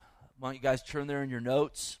Why don't you guys turn there in your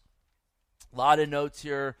notes? A lot of notes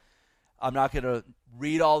here. I'm not going to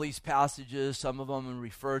read all these passages. Some of them I'm going to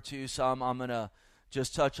refer to. Some I'm going to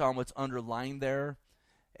just touch on what's underlined there.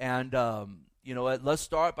 And, you know what, let's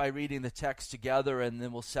start by reading the text together, and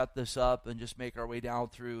then we'll set this up and just make our way down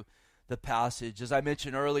through the passage. As I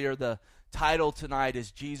mentioned earlier, the title tonight is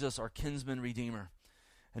Jesus, our kinsman redeemer.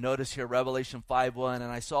 And notice here, Revelation 5:1, and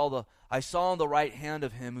I saw on the right hand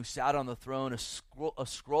of him who sat on the throne a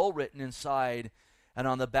scroll written inside, and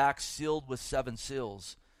on the back sealed with 7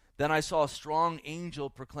 seals. Then I saw a strong angel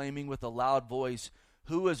proclaiming with a loud voice,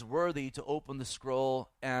 "Who is worthy to open the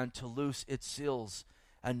scroll and to loose its seals?"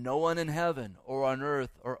 And no one in heaven or on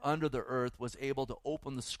earth or under the earth was able to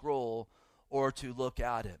open the scroll or to look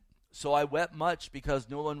at it. So I wept much because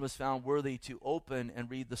no one was found worthy to open and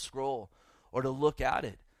read the scroll or to look at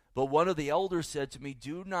it. But one of the elders said to me,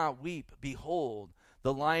 "Do not weep. Behold,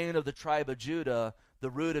 the Lion of the tribe of Judah, the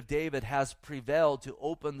root of David, has prevailed to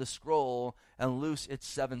open the scroll and loose its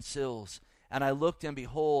 7 seals." And I looked, and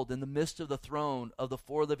behold, in the midst of the throne of the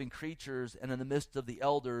 4 living creatures and in the midst of the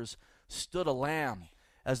elders stood a lamb,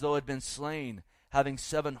 as though it had been slain, having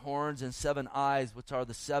 7 horns and 7 eyes, which are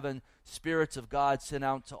the 7 spirits of God sent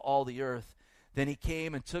out to all the earth. Then he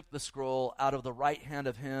came and took the scroll out of the right hand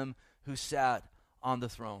of him who sat on the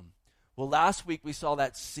throne. Well, last week we saw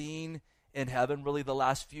that scene in heaven, really the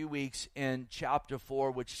last few weeks in chapter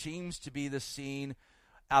 4, which seems to be the scene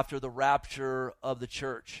after the rapture of the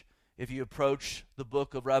church. If you approach the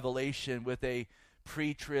book of Revelation with a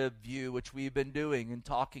pre-trib view, which we've been doing and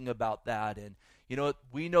talking about that. And you know,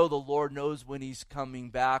 we know the Lord knows when he's coming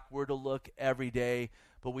back. We're to look every day,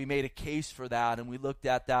 but we made a case for that, and we looked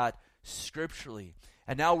at that scripturally.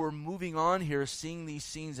 And now we're moving on here, seeing these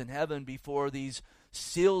scenes in heaven before these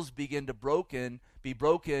seals begin to be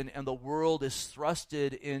broken, and the world is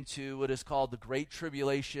thrusted into what is called the Great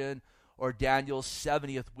Tribulation, or Daniel's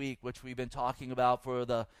 70th week, which we've been talking about for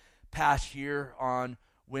the past year on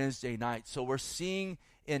Wednesday night. So we're seeing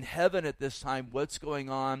in heaven at this time what's going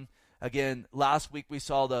on. Again, last week we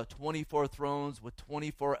saw the 24 thrones with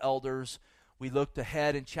 24 elders. We looked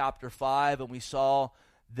ahead in chapter 5, and we saw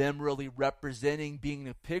them really representing, being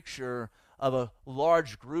a picture of a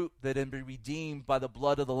large group that had been redeemed by the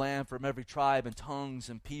blood of the Lamb from every tribe and tongues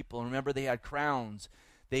and people. And remember, they had crowns,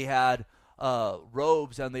 they had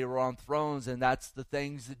robes, and they were on thrones, and that's the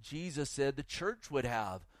things that Jesus said the church would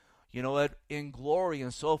have, you know, in glory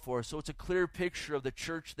and so forth. So it's a clear picture of the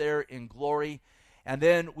church there in glory. And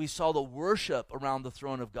then we saw the worship around the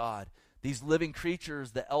throne of God, these living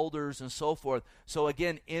creatures, the elders, and so forth. So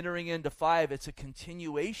again, entering into 5, it's a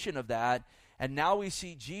continuation of that. And now we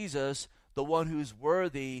see Jesus, the one who's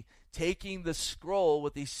worthy, taking the scroll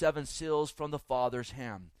with these 7 seals from the Father's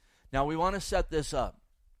hand. Now we want to set this up.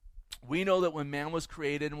 We know that when man was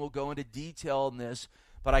created, and we'll go into detail in this,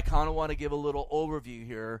 but I kind of want to give a little overview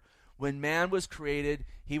here. When man was created,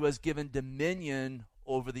 he was given dominion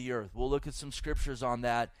over the earth. We'll look at some scriptures on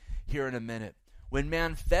that here in a minute. When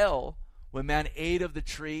man fell, when man ate of the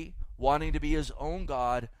tree, wanting to be his own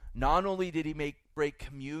God, not only did he break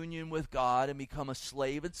communion with God and become a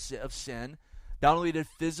slave of sin, not only did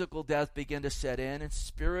physical death begin to set in and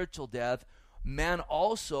spiritual death, man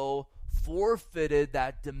also forfeited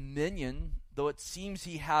that dominion, though it seems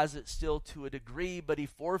he has it still to a degree, but he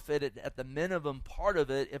forfeited at the minimum part of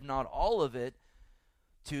it, if not all of it,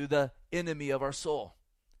 to the enemy of our soul.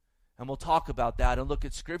 And we'll talk about that and look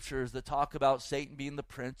at scriptures that talk about Satan being the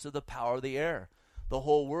prince of the power of the air, the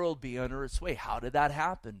whole world being under its sway. How did that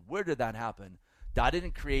happen? Where did that happen? God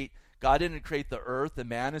didn't create the earth and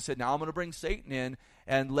man and said, now I'm going to bring Satan in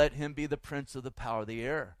and let him be the prince of the power of the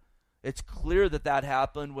air. It's clear that that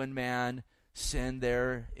happened when man sinned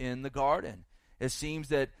there in the garden. It seems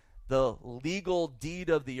that the legal deed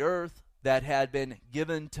of the earth that had been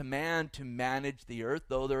given to man to manage the earth,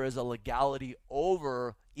 though there is a legality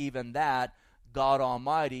over even that, God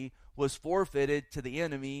Almighty, was forfeited to the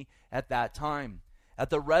enemy at that time. At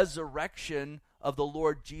the resurrection of the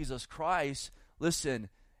Lord Jesus Christ, listen,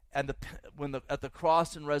 at the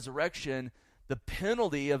cross and resurrection, the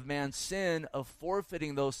penalty of man's sin of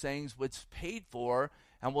forfeiting those things was paid for,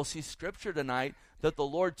 and we'll see scripture tonight that the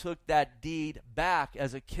Lord took that deed back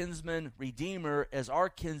as a kinsman redeemer, as our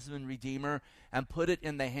kinsman redeemer, and put it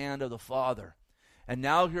in the hand of the Father. And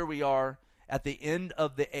now here we are at the end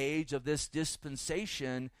of the age of this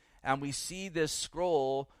dispensation, and we see this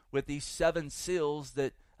scroll with these 7 seals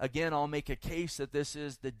that, again, I'll make a case that this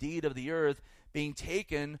is the deed of the earth being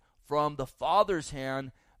taken from the Father's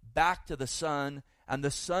hand back to the Son, and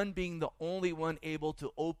the Son being the only one able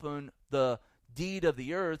to open the deed of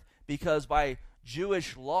the earth, because by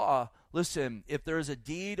Jewish law, listen, if there's a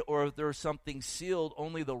deed or if there's something sealed,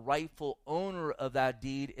 only the rightful owner of that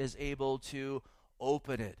deed is able to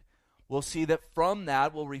open it. We'll see that from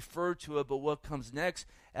that, we'll refer to it, but what comes next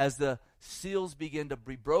as the seals begin to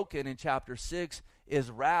be broken in chapter 6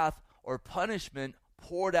 is wrath or punishment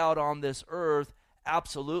poured out on this earth,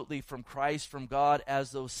 absolutely from Christ, from God,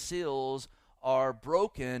 as those seals are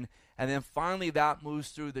broken. And then finally that moves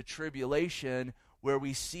through the tribulation, where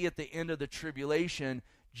we see at the end of the tribulation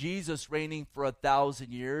Jesus reigning for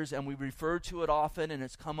 1,000 years, and we refer to it often, and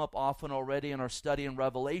it's come up often already in our study in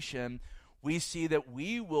Revelation. We see that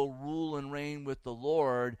we will rule and reign with the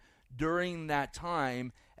Lord during that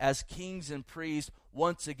time as kings and priests,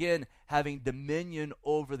 once again having dominion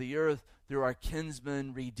over the earth through our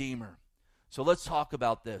kinsman Redeemer. So let's talk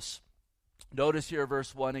about this. Notice here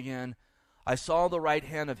verse 1 again. I saw the right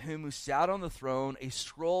hand of him who sat on the throne, a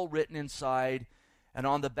scroll written inside, and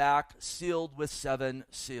on the back sealed with 7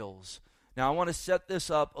 seals. Now I want to set this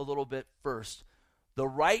up a little bit first. The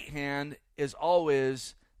right hand is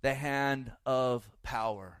always the hand of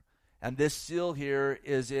power. And this seal here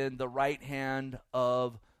is in the right hand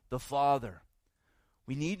of the Father.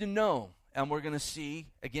 We need to know, and we're going to see,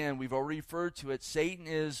 again, we've already referred to it, Satan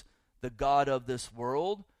is the god of this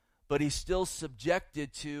world, but he's still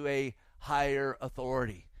subjected to a higher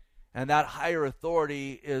authority. And that higher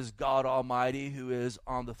authority is God Almighty, who is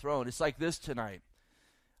on the throne. It's like this tonight.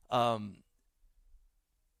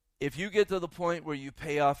 If you get to the point where you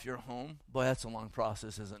pay off your home, boy, that's a long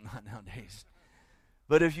process, is it not nowadays?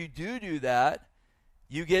 But if you do that,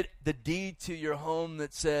 you get the deed to your home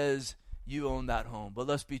that says you own that home. But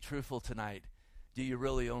let's be truthful tonight. Do you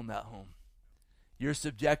really own that home? You're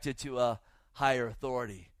subjected to a higher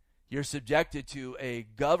authority. You're subjected to a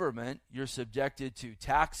government. You're subjected to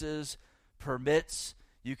taxes, permits.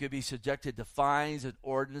 You could be subjected to fines and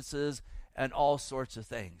ordinances and all sorts of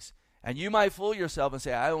things. And you might fool yourself and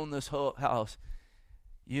say, I own this whole house.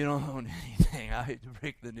 You don't own anything. I hate to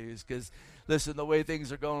break the news because, listen, the way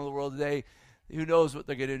things are going in the world today, who knows what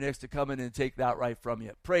they're going to do next to come in and take that right from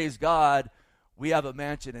you. Praise God, we have a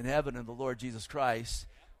mansion in heaven in the Lord Jesus Christ.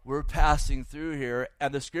 We're passing through here,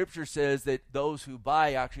 and the scripture says that those who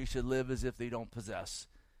buy actually should live as if they don't possess.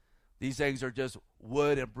 These things are just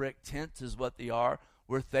wood and brick tents is what they are.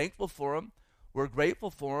 We're thankful for them. We're grateful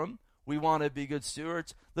for them. We want to be good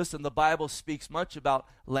stewards. Listen, the Bible speaks much about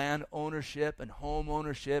land ownership and home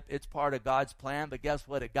ownership. It's part of God's plan, but guess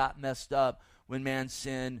what? It got messed up when man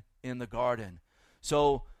sinned in the garden.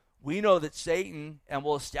 So we know that Satan, and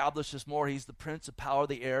we'll establish this more, he's the prince of power of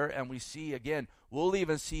the air, and we see, again, we'll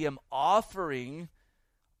even see him offering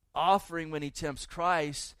when he tempts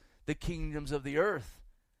Christ, the kingdoms of the earth.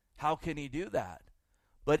 How can he do that?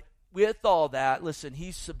 But with all that, listen,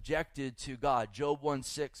 he's subjected to God. Job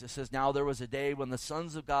 1:6, it says, now there was a day when the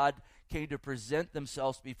sons of God came to present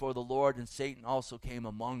themselves before the Lord, and Satan also came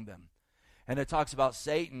among them. And it talks about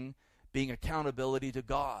Satan being accountability to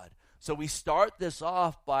God. So we start this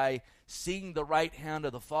off by seeing the right hand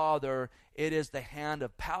of the Father. It is the hand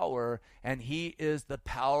of power, and he is the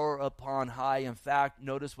power upon high. In fact,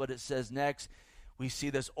 notice what it says next. We see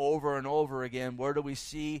this over and over again. Where do we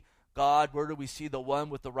see God? Where do we see the one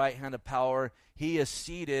with the right hand of power? He is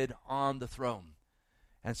seated on the throne.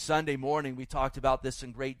 And Sunday morning, we talked about this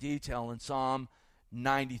in great detail in Psalm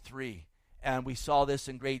 93. And we saw this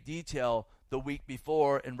in great detail the week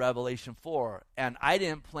before in Revelation 4. And I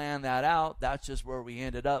didn't plan that out. That's just where we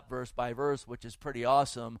ended up verse by verse, which is pretty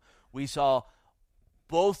awesome. We saw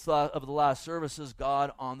both of the last services,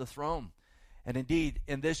 God on the throne. And indeed,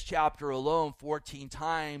 in this chapter alone, 14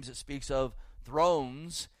 times it speaks of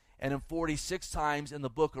thrones. And in 46 times in the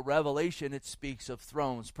book of Revelation, it speaks of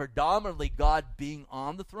thrones. Predominantly God being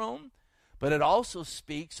on the throne, but it also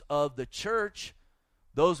speaks of the church,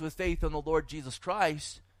 those with faith in the Lord Jesus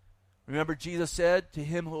Christ. Remember, Jesus said, to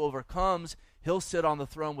him who overcomes, he'll sit on the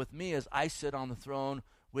throne with me as I sit on the throne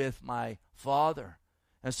with my Father.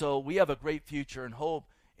 And so we have a great future and hope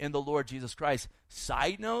in the Lord Jesus Christ.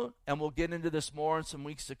 Side note, and we'll get into this more in some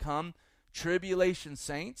weeks to come, tribulation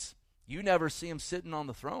saints, you never see them sitting on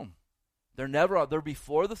the throne. They're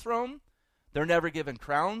before the throne. They're never given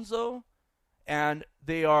crowns, though. And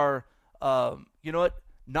they are,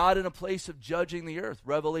 not in a place of judging the earth.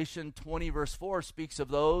 Revelation 20 verse 4 speaks of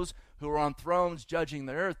those who are on thrones judging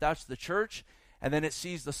the earth. That's the church. And then it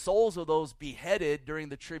sees the souls of those beheaded during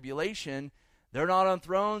the tribulation. They're not on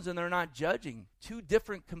thrones and they're not judging. Two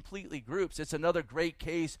different completely groups. It's another great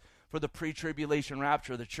case for the pre-tribulation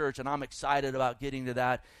rapture of the church, and I'm excited about getting to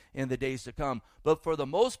that in the days to come. But for the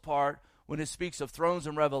most part, when it speaks of thrones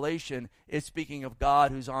in Revelation, it's speaking of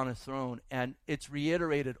God who's on his throne. And it's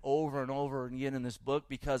reiterated over and over again in this book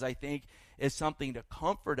because I think it's something to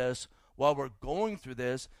comfort us while we're going through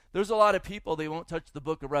this. There's a lot of people, they won't touch the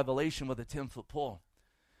book of Revelation with a 10-foot pole.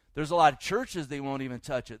 There's a lot of churches, they won't even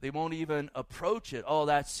touch it. They won't even approach it. Oh,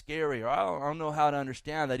 that's scary. Or I don't know how to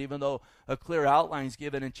understand that, even though a clear outline is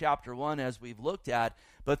given in chapter 1 as we've looked at.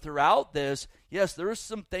 But throughout this, yes, there are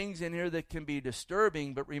some things in here that can be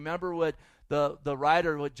disturbing. But remember what the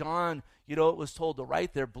writer, what John, was told to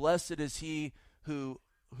write there. Blessed is he who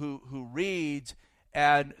reads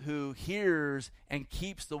and who hears and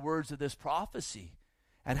keeps the words of this prophecy.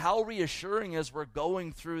 And how reassuring as we're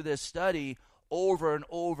going through this study over and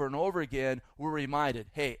over and over again, we're reminded,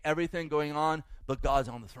 hey, everything going on, but God's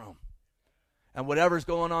on the throne. And whatever's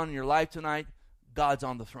going on in your life tonight, God's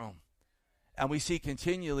on the throne. And we see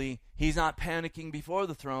continually, he's not panicking before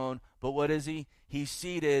the throne, but what is he? He's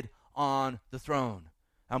seated on the throne.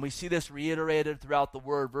 And we see this reiterated throughout the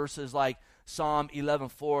word, verses like Psalm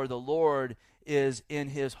 11:4, the Lord is in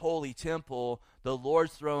his holy temple, the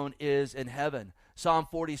Lord's throne is in heaven. Psalm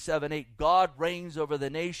 47:8, God reigns over the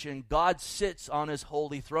nation, God sits on his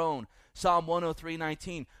holy throne. Psalm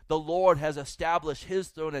 103:19, the Lord has established his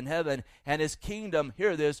throne in heaven, and his kingdom,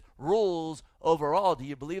 hear this, rules over all. Do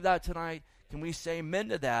you believe that tonight? Can we say amen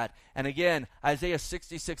to that? And again, Isaiah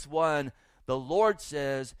 66:1, the Lord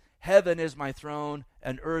says, heaven is my throne,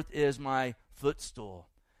 and earth is my footstool.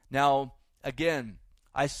 Now, again,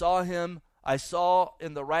 I saw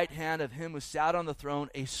in the right hand of him who sat on the throne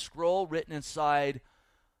a scroll written inside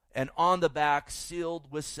and on the back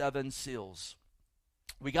sealed with 7 seals.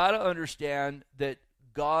 We got to understand that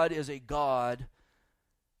God is a God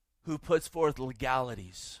who puts forth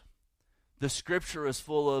legalities. The scripture is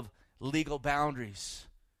full of legal boundaries.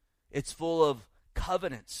 It's full of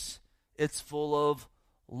covenants. It's full of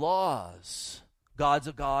laws. God's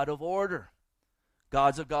a God of order.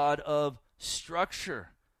 God's a God of structure.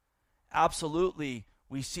 Absolutely,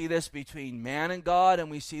 we see this between man and God, and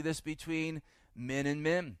we see this between men and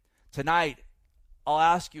men. Tonight, I'll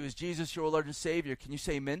ask you, is Jesus your Lord and Savior? Can you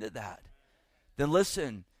say amen to that? Then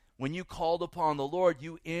listen, when you called upon the Lord,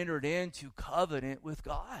 you entered into covenant with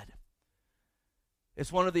God.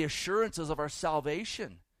 It's one of the assurances of our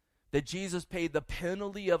salvation, that Jesus paid the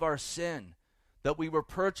penalty of our sin, that we were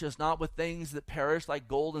purchased not with things that perish like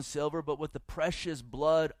gold and silver, but with the precious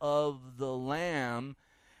blood of the Lamb.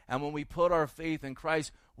 And when we put our faith in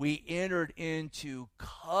Christ, we entered into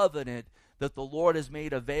covenant that the Lord has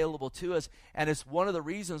made available to us. And it's one of the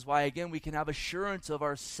reasons why, again, we can have assurance of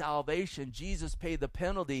our salvation. Jesus paid the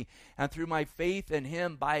penalty, and through my faith in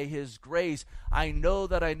him, by his grace, I know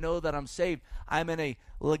that I'm saved. I'm in a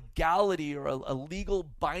legality or a legal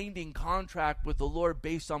binding contract with the Lord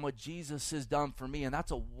based on what Jesus has done for me. And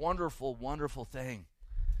that's a wonderful, wonderful thing.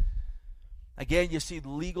 Again, you see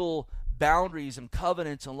legal boundaries and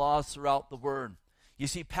covenants and laws throughout the word. You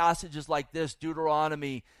see passages like this,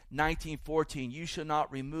 Deuteronomy 19:14, you shall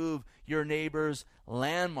not remove your neighbor's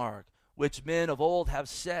landmark, which men of old have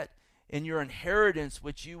set in your inheritance,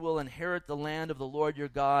 which you will inherit the land of the Lord your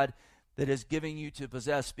God that is giving you to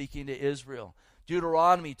possess, speaking to Israel.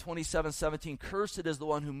 Deuteronomy 27:17, cursed is the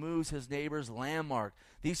one who moves his neighbor's landmark.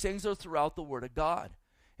 These things are throughout the word of God.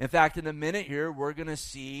 In fact, in a minute here, we're going to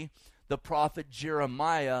see the prophet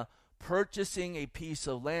Jeremiah purchasing a piece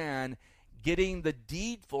of land, getting the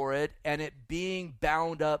deed for it, and it being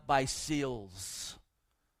bound up by seals.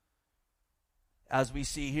 As we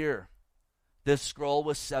see here, this scroll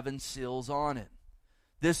with 7 seals on it.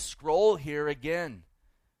 This scroll here, again,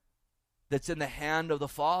 that's in the hand of the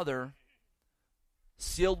Father,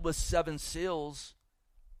 sealed with 7 seals,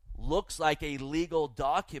 looks like a legal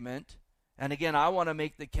document. And again, I want to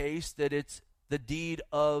make the case that it's the deed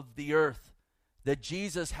of the earth that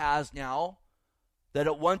Jesus has now, that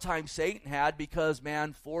at one time Satan had because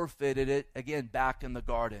man forfeited it, again, back in the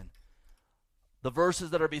garden. The verses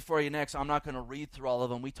that are before you next, I'm not going to read through all of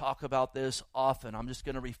them. We talk about this often. I'm just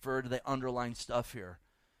going to refer to the underlying stuff here.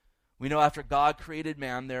 We know after God created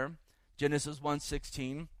man there, Genesis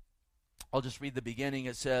 1:16, I'll just read the beginning.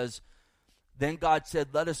 It says, then God said,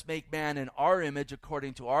 let us make man in our image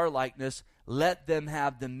according to our likeness. Let them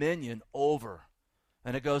have dominion over.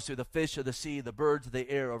 And it goes through the fish of the sea, the birds of the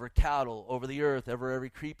air, over cattle, over the earth, over every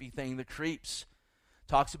creepy thing that creeps.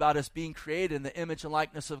 Talks about us being created in the image and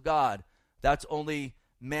likeness of God. That's only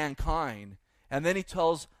mankind. And then he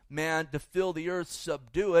tells man to fill the earth,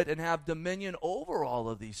 subdue it, and have dominion over all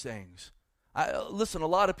of these things. Listen, a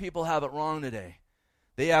lot of people have it wrong today.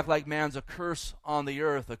 They act like man's a curse on the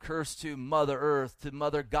earth, a curse to Mother Earth, to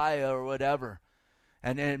Mother Gaia or whatever.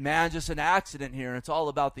 And man's just an accident here, and it's all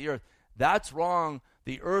about the earth. That's wrong.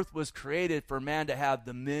 The earth was created for man to have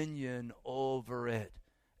dominion over it.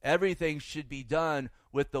 Everything should be done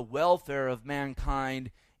with the welfare of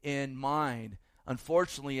mankind in mind.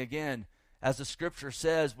 Unfortunately, again, as the scripture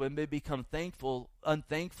says, when they become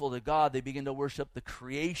unthankful to God, they begin to worship the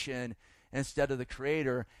creation instead of the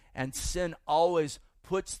creator. And sin always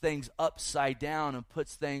puts things upside down and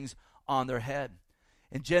puts things on their head.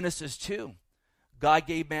 In Genesis 2, God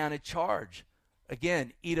gave man a charge.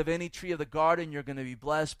 Again, eat of any tree of the garden, you're going to be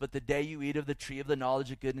blessed. But the day you eat of the tree of the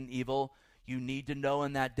knowledge of good and evil, you need to know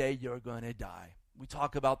in that day you're going to die. We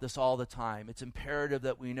talk about this all the time. It's imperative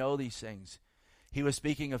that we know these things. He was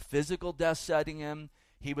speaking of physical death setting in.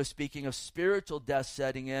 He was speaking of spiritual death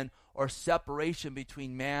setting in, or separation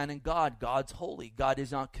between man and God. God's holy. God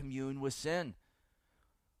does not commune with sin.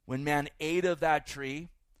 When man ate of that tree,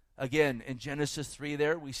 again, in Genesis 3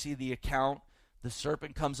 there, we see the account. The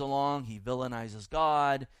serpent comes along. He villainizes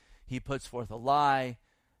God. He puts forth a lie.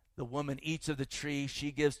 The woman eats of the tree.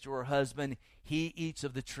 She gives to her husband. He eats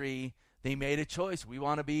of the tree. They made a choice. We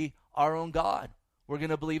want to be our own God. We're going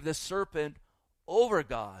to believe the serpent over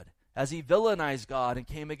God as he villainized God and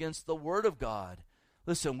came against the word of God.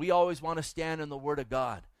 Listen, we always want to stand in the word of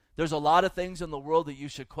God. There's a lot of things in the world that you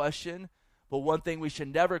should question, but one thing we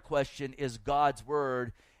should never question is God's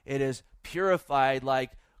word. It is purified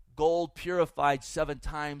like gold purified 7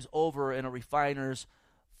 times over in a refiner's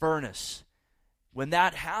furnace. When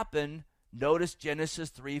that happened, notice Genesis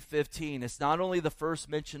 3:15. It's not only the first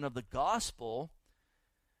mention of the gospel,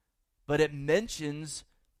 but it mentions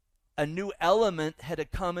a new element had to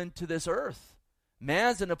come into this earth.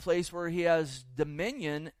 Man's in a place where he has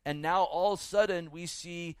dominion, and now all of a sudden we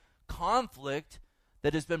see conflict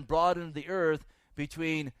that has been brought into the earth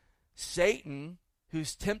between Satan,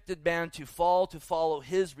 who's tempted man to fall, to follow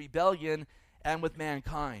his rebellion, and with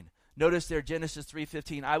mankind. Notice there, Genesis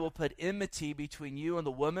 3:15, I will put enmity between you and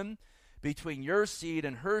the woman, between your seed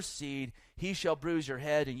and her seed. He shall bruise your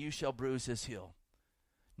head, and you shall bruise his heel.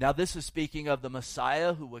 Now this is speaking of the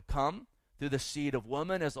Messiah who would come through the seed of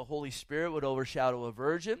woman, as the Holy Spirit would overshadow a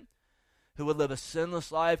virgin, who would live a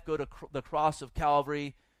sinless life, go to the cross of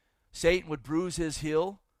Calvary. Satan would bruise his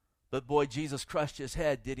heel, but boy, Jesus crushed his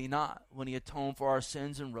head, did he not, when he atoned for our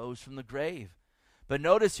sins and rose from the grave. But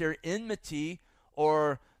notice here, enmity,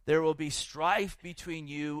 or there will be strife between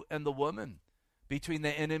you and the woman, between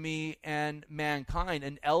the enemy and mankind.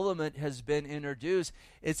 An element has been introduced.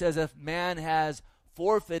 It's as if man has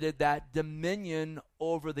forfeited that dominion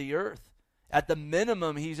over the earth. At the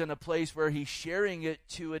minimum, he's in a place where he's sharing it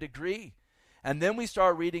to a degree. And then we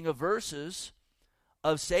start reading of verses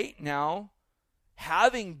of Satan now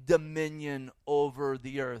having dominion over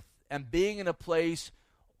the earth and being in a place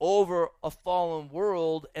over a fallen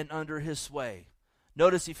world and under his sway.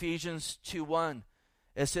 Notice Ephesians 2:1.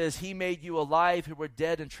 It says, he made you alive who were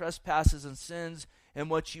dead in trespasses and sins, in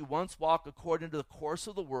which you once walked according to the course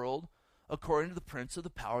of the world, according to the prince of the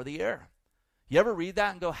power of the air. You ever read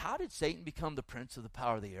that and go, how did Satan become the prince of the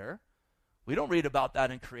power of the air? We don't read about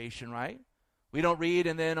that in creation, right? We don't read,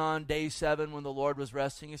 and then on day 7 when the Lord was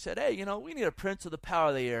resting, he said, hey, we need a prince of the power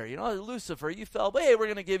of the air. Lucifer, you fell, but hey, we're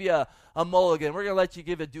going to give you a mulligan. We're going to let you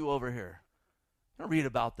give a do-over here. You don't read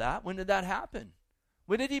about that. When did that happen?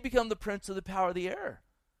 When did he become the prince of the power of the air?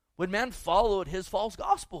 When man followed his false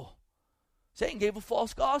gospel. Satan gave a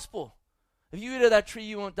false gospel. If you eat of that tree,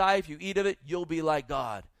 you won't die. If you eat of it, you'll be like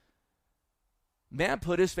God. Man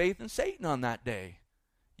put his faith in Satan on that day.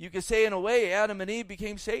 You could say, in a way, Adam and Eve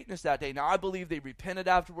became Satanists that day. Now, I believe they repented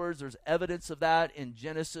afterwards. There's evidence of that in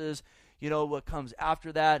Genesis, what comes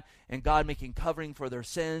after that, and God making covering for their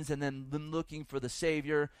sins, and then them looking for the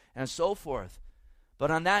Savior, and so forth. But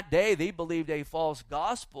on that day, they believed a false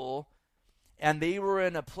gospel, and they were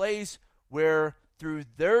in a place where, through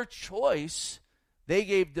their choice, they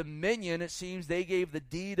gave dominion. It seems they gave the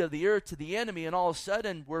deed of the earth to the enemy, and all of a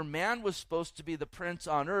sudden, where man was supposed to be the prince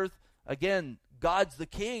on earth, again, God's the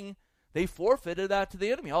king, they forfeited that to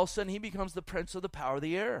the enemy. All of a sudden, he becomes the prince of the power of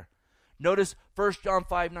the air. Notice 1 John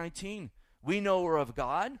 5:19. We know we're of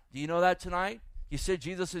God. Do you know that tonight? You said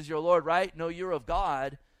Jesus is your Lord, right? No, you're of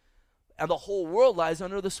God. And the whole world lies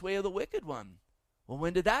under the sway of the wicked one. Well,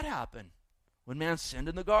 when did that happen? When man sinned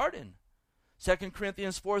in the garden. 2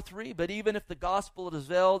 Corinthians 4:3. But even if the gospel is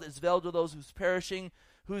veiled to those who's perishing,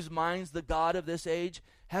 whose minds the God of this age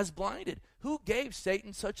has blinded. Who gave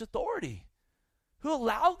Satan such authority? Who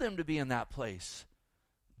allowed them to be in that place?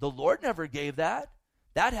 The Lord never gave that.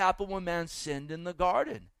 That happened when man sinned in the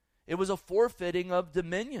garden. It was a forfeiting of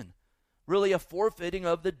dominion, really a forfeiting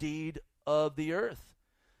of the deed of the earth.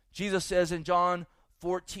 Jesus says in John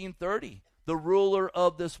 14:30, the ruler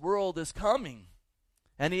of this world is coming,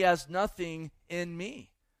 and he has nothing in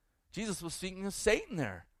me. Jesus was speaking of Satan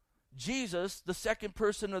there. Jesus, the second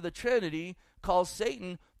person of the Trinity, calls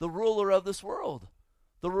Satan the ruler of this world.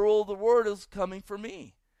 The rule of the world is coming for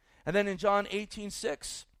me. And then in John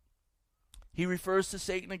 18:6, he refers to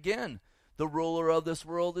Satan again. The ruler of this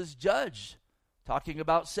world is judged, talking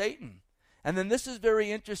about Satan. And then this is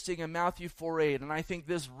very interesting in Matthew 4:8, and I think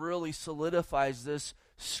this really solidifies this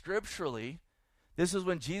scripturally. This is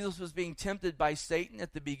when Jesus was being tempted by Satan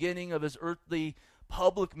at the beginning of his earthly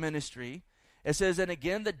public ministry. It says, and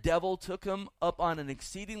again the devil took him up on an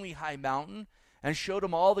exceedingly high mountain and showed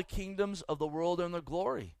him all the kingdoms of the world and their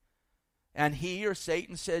glory. And he, or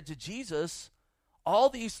Satan, said to Jesus, all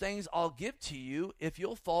these things I'll give to you if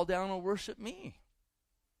you'll fall down and worship me.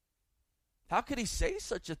 How could he say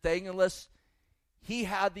such a thing unless he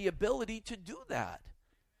had the ability to do that?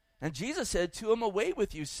 And Jesus said to him, away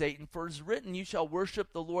with you, Satan, for it is written, you shall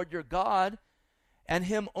worship the Lord your God, and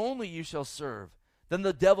him only you shall serve. Then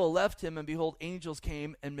the devil left him, and behold, angels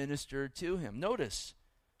came and ministered to him. Notice,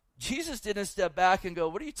 Jesus didn't step back and go,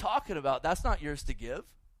 what are you talking about? That's not yours to give.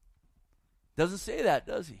 Doesn't say that,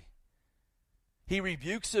 does he? He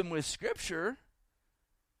rebukes him with scripture,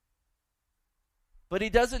 but he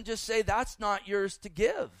doesn't just say that's not yours to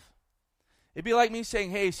give. It'd be like me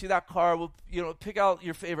saying, hey, see that car? Well, pick out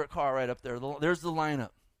your favorite car right up there. There's the lineup.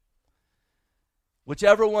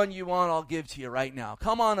 Whichever one you want, I'll give to you right now.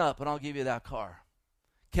 Come on up and I'll give you that car.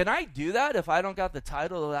 Can I do that if I don't got the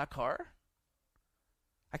title of that car?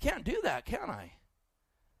 I can't do that, can I?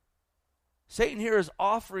 Satan here is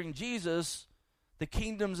offering Jesus the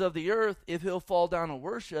kingdoms of the earth if he'll fall down and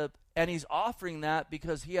worship, and he's offering that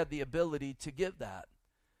because he had the ability to give that.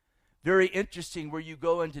 Very interesting where you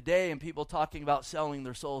go in today and people talking about selling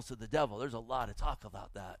their souls to the devil. There's a lot of talk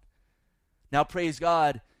about that. Now, praise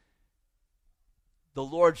God, the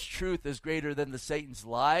Lord's truth is greater than the Satan's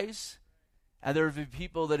lies, and there have been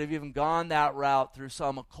people that have even gone that route through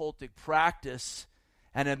some occultic practice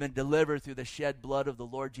and have been delivered through the shed blood of the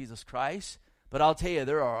Lord Jesus Christ. But I'll tell you,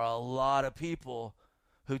 there are a lot of people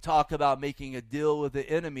who talk about making a deal with the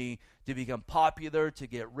enemy to become popular, to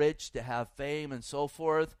get rich, to have fame, and so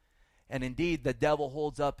forth. And indeed, the devil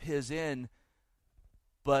holds up his end,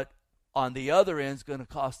 but on the other end is going to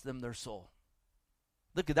cost them their soul.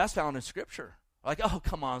 Look, that's found in Scripture. Like, oh,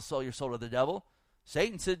 come on, sell your soul to the devil.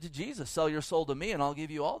 Satan said to Jesus, sell your soul to me and I'll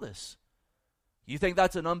give you all this. You think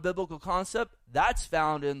that's an unbiblical concept? That's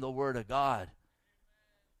found in the Word of God.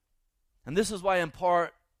 And this is why, in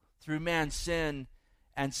part, through man's sin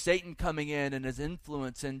and Satan coming in and his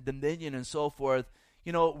influence and dominion and so forth,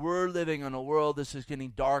 we're living in a world this is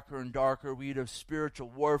getting darker and darker. We have spiritual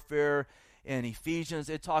warfare. In Ephesians,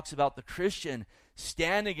 it talks about the Christian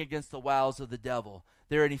standing against the wiles of the devil.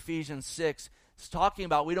 There in Ephesians 6, it's talking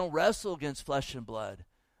about we don't wrestle against flesh and blood,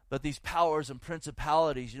 but these powers and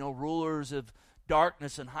principalities, rulers of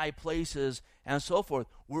darkness in high places and so forth.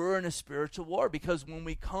 We're in a spiritual war because when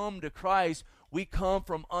we come to Christ, we come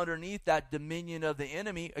from underneath that dominion of the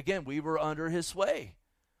enemy. Again, we were under his sway.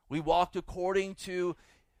 We walked according to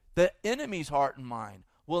the enemy's heart and mind.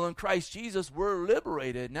 Well, in Christ Jesus, we're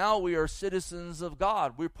liberated. Now we are citizens of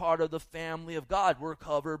God. We're part of the family of God. We're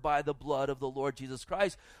covered by the blood of the Lord Jesus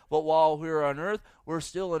Christ. But while we're on earth, we're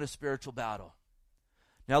still in a spiritual battle.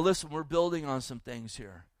 Now listen, we're building on some things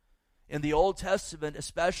here. In the Old Testament,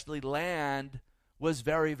 especially, land was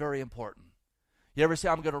very, very important. You ever say,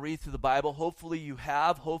 I'm going to read through the Bible? Hopefully you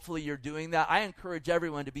have. Hopefully you're doing that. I encourage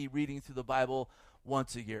everyone to be reading through the Bible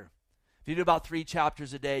once a year. If you do about 3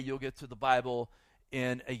 chapters a day, you'll get through the Bible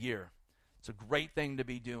in a year. It's a great thing to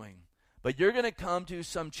be doing. But you're going to come to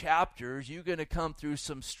some chapters, you're going to come through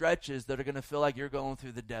some stretches that are going to feel like you're going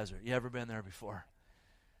through the desert. You ever been there before?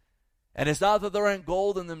 And it's not that there ain't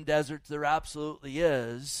gold in them deserts. There absolutely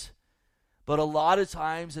is. But a lot of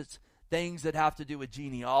times it's things that have to do with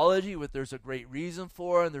genealogy, which there's a great reason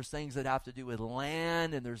for, and there's things that have to do with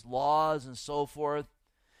land, and there's laws and so forth.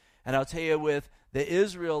 And I'll tell you, with the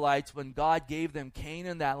Israelites, when God gave them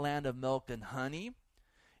Canaan, that land of milk and honey,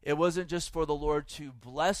 it wasn't just for the Lord to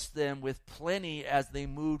bless them with plenty as they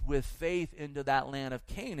moved with faith into that land of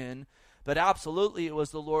Canaan, but absolutely it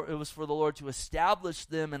was for the Lord to establish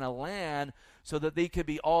them in a land so that they could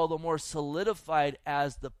be all the more solidified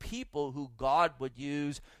as the people who God would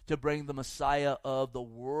use to bring the Messiah of the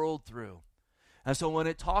world through. And so when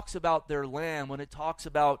it talks about their land, when it talks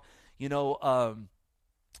about,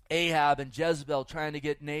 Ahab and Jezebel trying to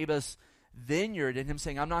get Naboth's vineyard and him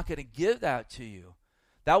saying, I'm not going to give that to you.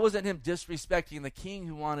 That wasn't him disrespecting the king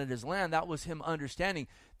who wanted his land. That was him understanding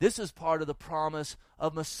this is part of the promise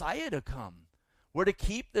of Messiah to come. We're to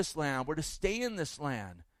keep this land. We're to stay in this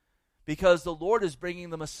land. because the Lord is bringing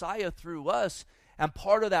the Messiah through us. And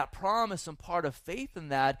part of that promise and part of faith in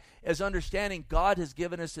that is understanding God has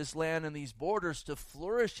given us this land and these borders to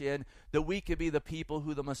flourish in, that we could be the people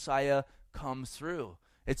who the Messiah comes through.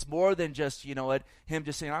 It's more than just, him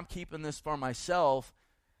just saying, I'm keeping this for myself.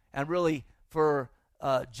 And really, for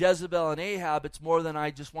Jezebel and Ahab, it's more than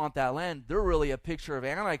I just want that land. They're really a picture of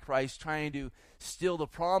Antichrist trying to steal the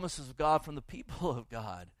promises of God from the people of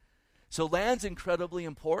God. So land's incredibly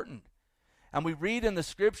important. And we read in the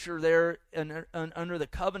scripture there under the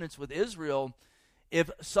covenants with Israel, if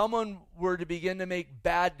someone were to begin to make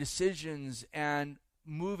bad decisions and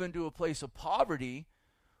move into a place of poverty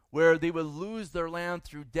where they would lose their land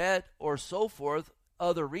through debt or so forth,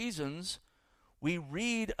 other reasons, we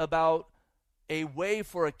read about a way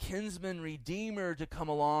for a kinsman redeemer to come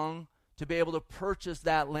along to be able to purchase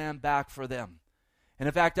that land back for them. And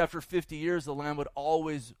in fact, after 50 years, the land would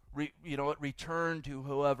always return to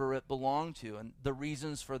whoever it belonged to. And the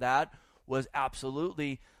reasons for that was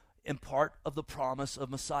absolutely in part of the promise of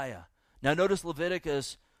Messiah. Now notice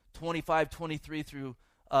Leviticus 25:23 through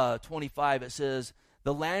 25. It says,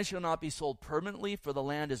 the land shall not be sold permanently, for the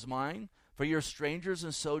land is mine, for you are strangers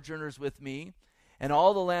and sojourners with me. And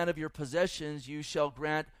all the land of your possessions you shall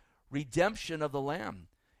grant redemption of the land.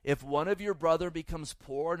 If one of your brother becomes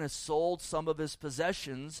poor and has sold some of his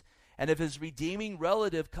possessions, and if his redeeming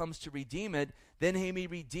relative comes to redeem it, then he may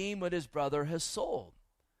redeem what his brother has sold.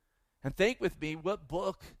 And think with me, what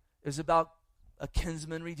book is about a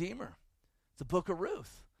kinsman redeemer? It's the book of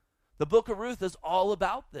Ruth. The book of Ruth is all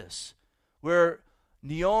about this, where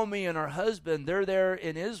Naomi and her husband, they're there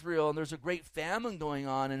in Israel, and there's a great famine going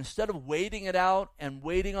on. And instead of waiting it out and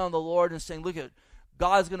waiting on the Lord and saying, look,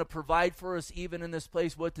 God's going to provide for us even in this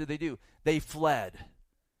place, what did they do? They fled.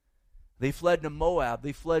 They fled to Moab.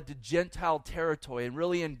 They fled to Gentile territory. And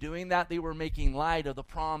really in doing that, they were making light of the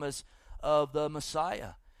promise of the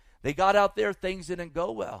Messiah. They got out there, things didn't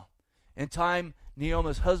go well. In time,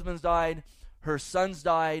 Naomi's husbands died, her sons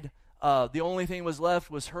died. The only thing was left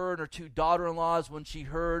was her and her two daughter-in-laws when she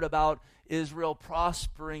heard about Israel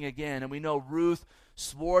prospering again. And we know Ruth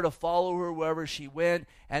swore to follow her wherever she went,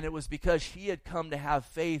 and it was because she had come to have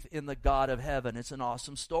faith in the God of heaven. It's an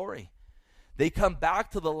awesome story. They come back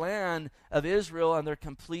to the land of Israel, and they're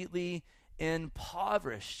completely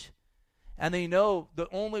impoverished. And they know the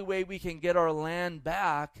only way we can get our land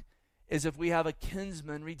back is if we have a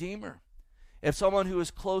kinsman redeemer. If someone who is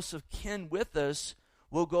close of kin with us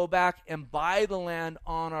will go back and buy the land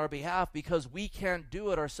on our behalf, because we can't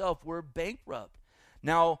do it ourselves. We're bankrupt.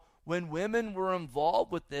 Now, when women were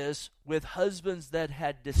involved with this, with husbands that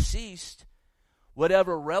had deceased,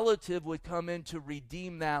 whatever relative would come in to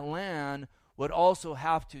redeem that land would also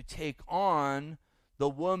have to take on the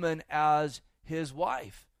woman as his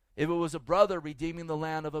wife. If it was a brother redeeming the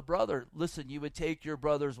land of a brother, listen, you would take your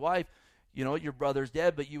brother's wife, your brother's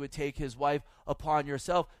dead, but you would take his wife upon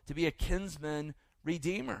yourself to be a kinsman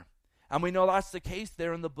redeemer. And we know that's the case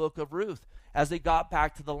there in the book of Ruth as they got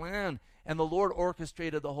back to the land. And the Lord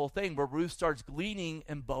orchestrated the whole thing where Ruth starts gleaning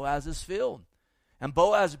in Boaz's field. And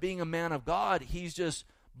Boaz, being a man of God, he's just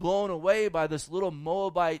blown away by this little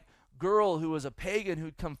Moabite girl who was a pagan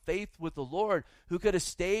who'd come faith with the Lord, who could have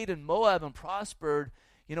stayed in Moab and prospered,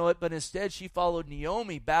 but instead she followed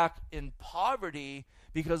Naomi back in poverty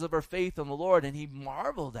because of her faith in the Lord. And he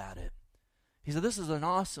marveled at it. He said, this is an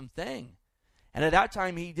awesome thing. And at that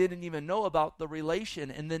time, he didn't even know about the relation.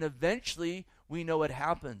 And then eventually, we know what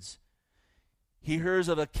happens. He hears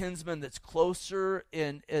of a kinsman that's closer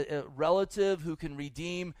in a relative who can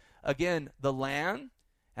redeem, again, the land.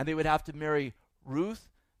 And they would have to marry Ruth.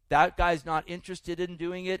 That guy's not interested in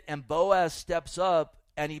doing it. And Boaz steps up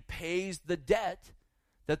and he pays the debt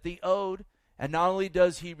that they owed. And not only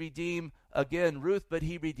does he redeem, again, Ruth, but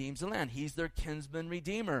he redeems the land. He's their kinsman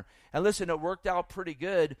redeemer. And listen, it worked out pretty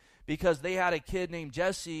good because they had a kid named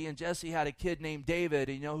Jesse, and Jesse had a kid named David.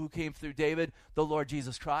 And you know who came through David? The Lord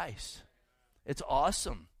Jesus Christ. It's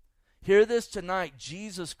awesome. Hear this tonight.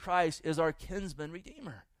 Jesus Christ is our kinsman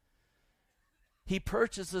redeemer. He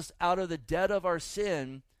purchased us out of the debt of our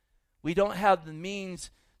sin. We don't have the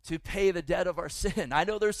means to pay the debt of our sin. I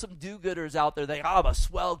know there's some do-gooders out there. I'm a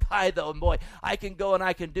swell guy though, and boy, I can go and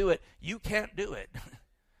I can do it. You can't do it.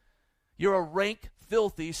 You're a rank,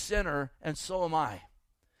 filthy sinner, and so am I.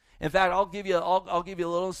 In fact, I'll give you a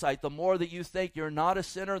little insight. The more that you think you're not a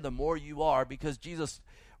sinner, the more you are, because Jesus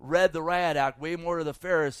read the Riot Act way more to the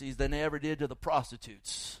Pharisees than they ever did to the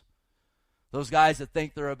prostitutes. Those guys that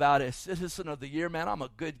think they're about a citizen of the year, man, I'm a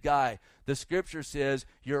good guy. The scripture says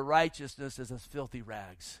your righteousness is as filthy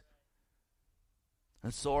rags.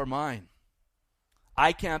 And so are mine.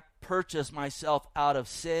 I can't purchase myself out of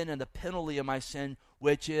sin and the penalty of my sin,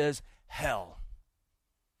 which is hell.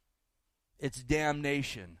 It's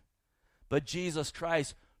damnation. But Jesus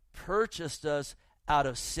Christ purchased us out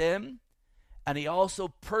of sin, and he also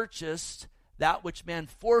purchased that which man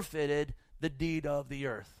forfeited, the deed of the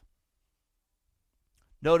earth.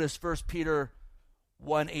 Notice 1 Peter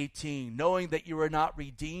 1:18, knowing that you are not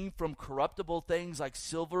redeemed from corruptible things like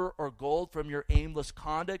silver or gold from your aimless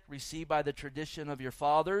conduct received by the tradition of your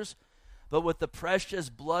fathers, but with the precious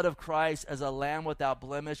blood of Christ as a lamb without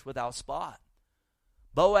blemish, without spot.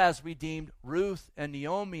 Boaz redeemed Ruth and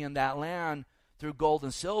Naomi in that land through gold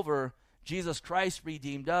and silver. Jesus Christ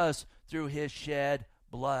redeemed us through his shed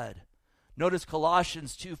blood. Notice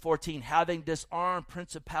Colossians 2:14, having disarmed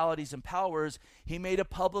principalities and powers, he made a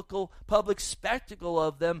public spectacle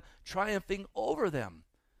of them, triumphing over them.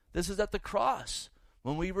 This is at the cross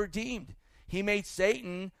when we were redeemed. He made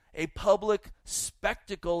Satan a public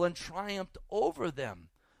spectacle and triumphed over them,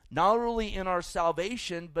 not only in our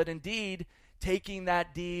salvation, but indeed taking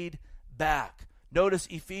that deed back. Notice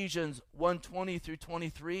Ephesians 1:20 through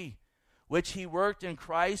 23. Which he worked in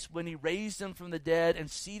Christ when he raised him from the dead and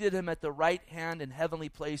seated him at the right hand in heavenly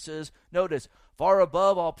places. Notice, far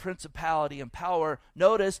above all principality and power.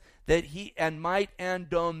 Notice that he and might and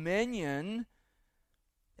dominion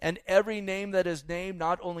and every name that is named,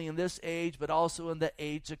 not only in this age, but also in the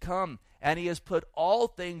age to come. And he has put all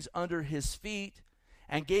things under his feet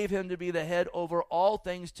and gave him to be the head over all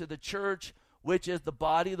things to the church, which is the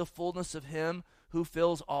body, the fullness of him who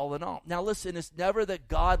fills all in all. Now listen, it's never that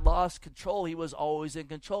God lost control. He was always in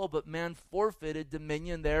control, but man forfeited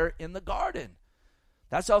dominion there in the garden.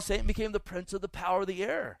 That's how Satan became the prince of the power of the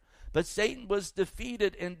air. But Satan was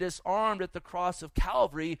defeated and disarmed at the cross of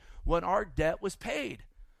Calvary when our debt was paid,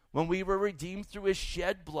 when we were redeemed through his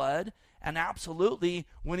shed blood, and absolutely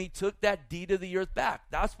when he took that deed of the earth back.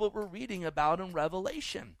 That's what we're reading about in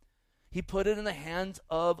Revelation. He put it in the hands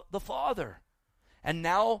of the Father. And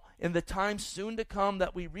now, in the time soon to come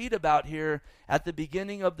that we read about here, at the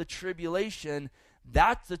beginning of the tribulation,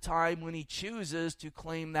 that's the time when he chooses to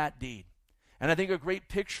claim that deed. And I think a great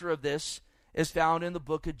picture of this is found in the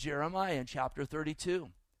book of Jeremiah in chapter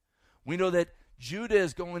 32. We know that Judah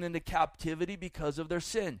is going into captivity because of their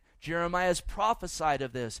sin. Jeremiah has prophesied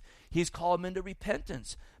of this. He's called them into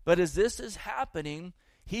repentance. But as this is happening,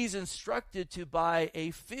 he's instructed to buy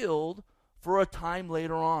a field for a time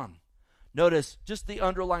later on. Notice just the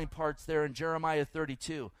underlined parts there in Jeremiah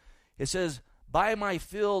 32. It says, buy my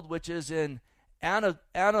field which is in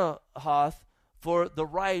Anahoth, for the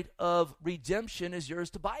right of redemption is yours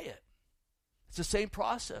to buy it. It's the same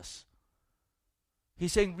process.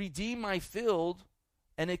 He's saying, redeem my field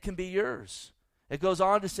and it can be yours. It goes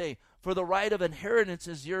on to say, for the right of inheritance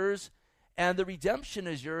is yours and the redemption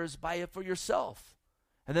is yours, buy it for yourself.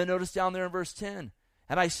 And then notice down there in verse 10,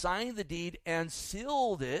 and I signed the deed and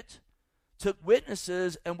sealed it, took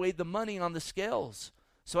witnesses and weighed the money on the scales.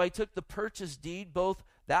 So I took the purchase deed, both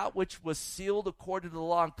that which was sealed according to the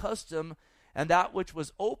law and custom, and that which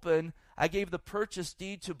was open. I gave the purchase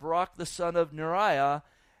deed to Baruch the son of Neriah,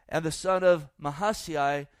 and the son of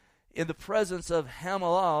Mahasei, in the presence of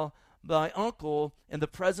Hamalal, my uncle, in the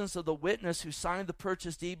presence of the witness who signed the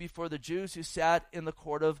purchase deed before the Jews who sat in the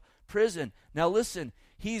court of prison. Now listen,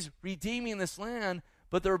 he's redeeming this land,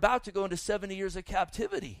 but they're about to go into 70 years of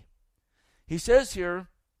captivity. He says here,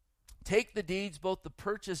 take the deeds, both the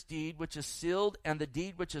purchase deed, which is sealed, and the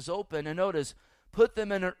deed which is open, and notice, put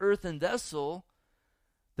them in an earthen vessel,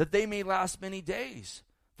 that they may last many days.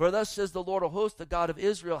 For thus says the Lord of hosts, the God of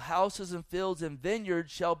Israel, houses and fields and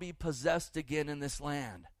vineyards shall be possessed again in this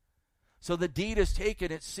land. So the deed is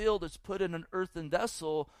taken, it's sealed, it's put in an earthen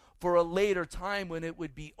vessel for a later time when it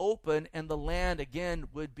would be open and the land again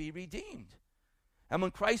would be redeemed. And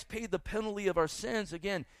when Christ paid the penalty of our sins,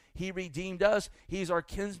 again, he redeemed us. He's our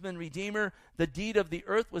kinsman redeemer. The deed of the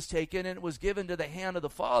earth was taken and it was given to the hand of the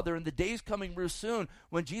Father. And the day's coming real soon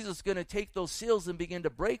when Jesus is going to take those seals and begin to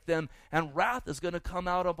break them. And wrath is going to come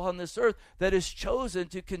out upon this earth that is chosen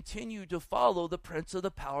to continue to follow the prince of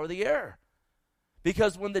the power of the air.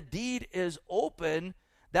 Because when the deed is open,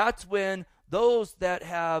 that's when those that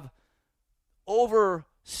have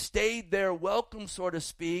overstayed their welcome, so to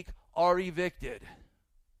speak, are evicted.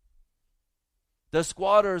 The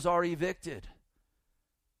squatters are evicted.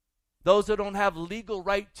 Those that don't have legal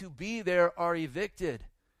right to be there are evicted.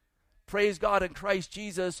 Praise God, in Christ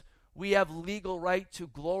Jesus, we have legal right to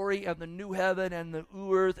glory and the new heaven and the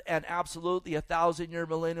new earth and absolutely 1,000-year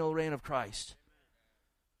millennial reign of Christ.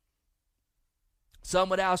 Some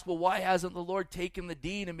would ask, well, why hasn't the Lord taken the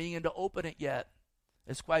deed and begun to open it yet?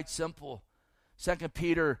 It's quite simple. 2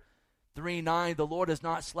 Peter 3:9, the Lord is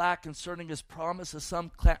not slack concerning his promise, as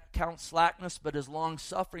some count slackness, but is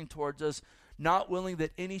long-suffering towards us, not willing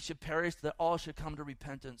that any should perish, that all should come to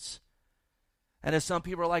repentance. And as some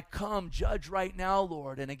people are like, come, judge right now,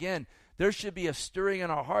 Lord. And again, there should be a stirring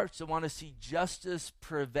in our hearts to want to see justice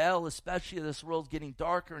prevail, especially as this world's getting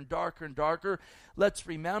darker and darker and darker. Let's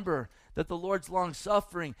remember that the Lord's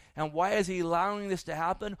long-suffering. And why is he allowing this to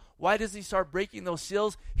happen? Why does he start breaking those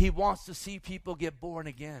seals? He wants to see people get born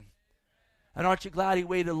again. And aren't you glad he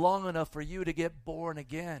waited long enough for you to get born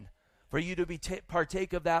again, for you to be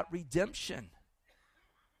partake of that redemption?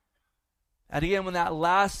 And again, when that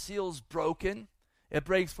last seal's broken, it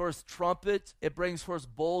brings forth trumpets, it brings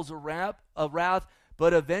forth bowls of wrath,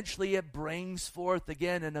 but eventually it brings forth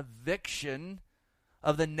again an eviction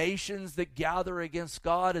of the nations that gather against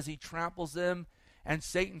God as he tramples them, and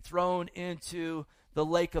Satan thrown into the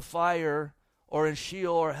lake of fire, or in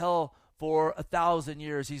Sheol or hell, for 1,000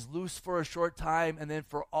 years. He's loose for a short time, and then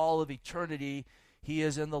for all of eternity, he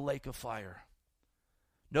is in the lake of fire.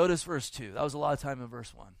 Notice verse 2. That was a lot of time in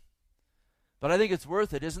verse 1. But I think it's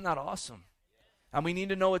worth it. Isn't that awesome? And we need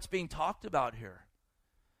to know what's being talked about here.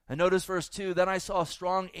 And notice verse 2. Then I saw a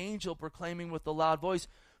strong angel proclaiming with a loud voice,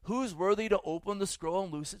 who's worthy to open the scroll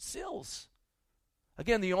and loose its seals?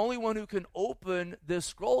 Again, the only one who can open this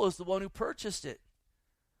scroll is the one who purchased it.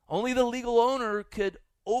 Only the legal owner could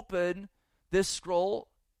open this scroll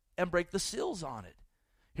and break the seals on it.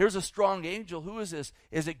 Here's a strong angel. Who is this?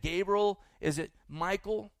 Is it Gabriel? Is it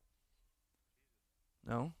Michael?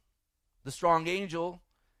 No. The strong angel,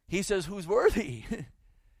 he says, who's worthy?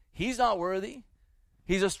 He's not worthy.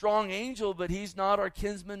 He's a strong angel, but he's not our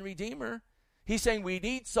kinsman redeemer. He's saying we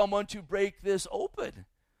need someone to break this open.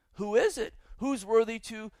 Who is it? Who's worthy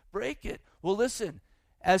to break it? Well, listen,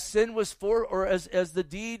 as sin was as the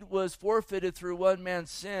deed was forfeited through one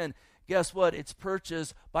man's sin, guess what? It's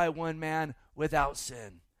purchased by one man without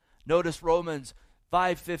sin. Notice Romans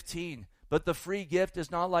 5:15. But the free gift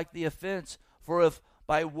is not like the offense, for if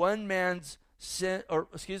by one man's sin,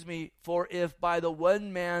 for if by the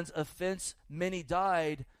one man's offense many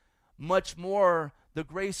died, much more the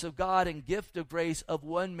grace of God and gift of grace of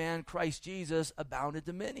one man, Christ Jesus, abounded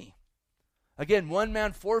to many. Again, one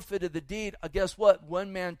man forfeited the deed. Guess what?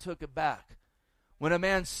 One man took it back. When a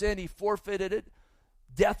man sinned, he forfeited it.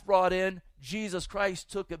 Death brought in. Jesus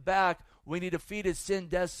Christ took it back when he defeated sin,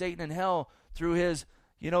 death, Satan, and hell through his,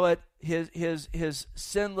 his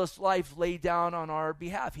sinless life laid down on our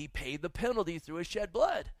behalf. He paid the penalty through his shed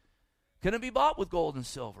blood. Couldn't be bought with gold and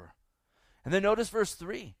silver. And then notice verse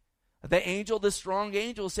 3. The angel, the strong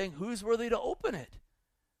angel, is saying, who's worthy to open it?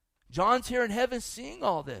 John's here in heaven seeing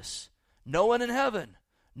all this. No one in heaven,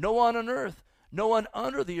 no one on earth, no one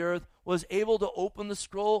under the earth was able to open the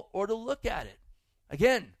scroll or to look at it.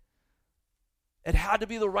 Again, it had to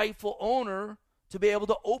be the rightful owner to be able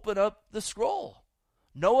to open up the scroll.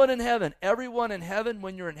 No one in heaven, everyone in heaven,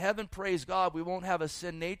 when you're in heaven, praise God, we won't have a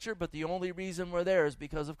sin nature, but the only reason we're there is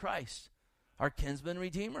because of Christ, our kinsman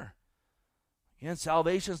redeemer. Again,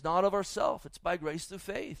 salvation is not of ourselves, it's by grace through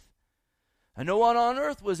faith. And no one on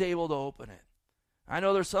earth was able to open it. I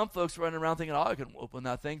know there's some folks running around thinking, I can open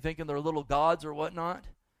that thing, thinking they're little gods or whatnot,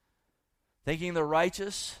 thinking they're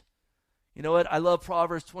righteous. You know what? I love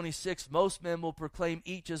Proverbs 26. Most men will proclaim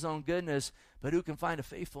each his own goodness, but who can find a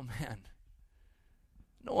faithful man?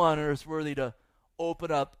 No one on earth is worthy to open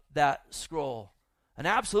up that scroll. And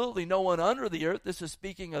absolutely no one under the earth. This is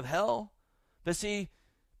speaking of hell. But see,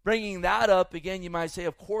 bringing that up, again, you might say,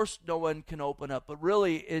 of course no one can open up. But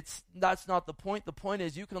really, that's not the point. The point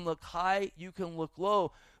is you can look high, you can look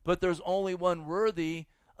low, but there's only one worthy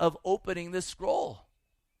of opening this scroll.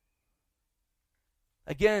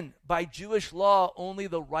 Again, by Jewish law, only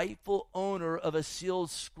the rightful owner of a sealed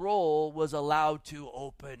scroll was allowed to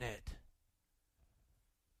open it.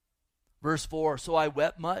 Verse 4, so I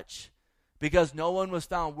wept much, because no one was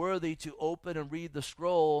found worthy to open and read the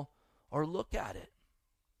scroll or look at it.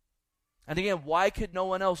 And again, why could no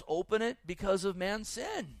one else open it? Because of man's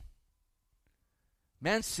sin.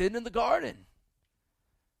 Man sinned in the garden.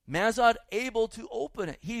 Man's not able to open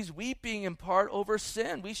it. He's weeping in part over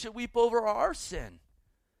sin. We should weep over our sin.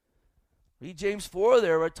 Read James 4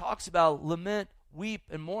 there where it talks about lament, weep,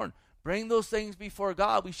 and mourn. Bring those things before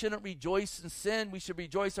God. We shouldn't rejoice in sin. We should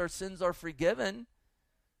rejoice our sins are forgiven.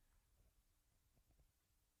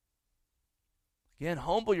 Again,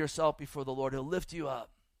 humble yourself before the Lord. He'll lift you up.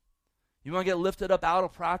 You want to get lifted up out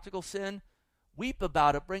of practical sin? Weep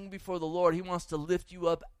about it. Bring it before the Lord. He wants to lift you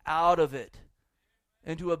up out of it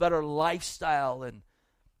into a better lifestyle and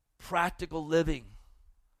practical living.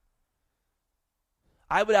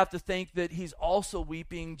 I would have to think that he's also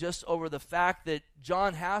weeping just over the fact that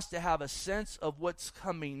John has to have a sense of what's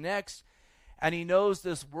coming next, and he knows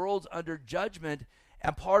this world's under judgment,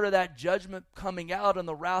 and part of that judgment coming out and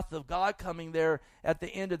the wrath of God coming there at the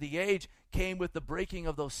end of the age came with the breaking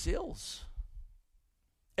of those seals.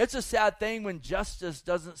 It's a sad thing when justice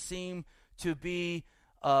doesn't seem to be,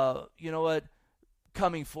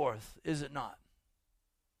 coming forth, is it not?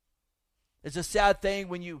 It's a sad thing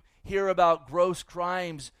when you hear about gross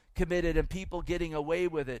crimes committed and people getting away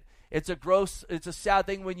with it. It's a sad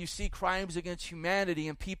thing when you see crimes against humanity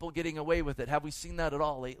and people getting away with it. Have we seen that at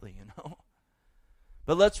all lately,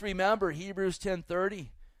 But let's remember Hebrews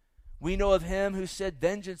 10:30. We know of him who said,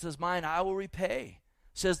 "Vengeance is mine, I will repay,"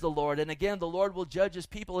 says the Lord. And again, the Lord will judge his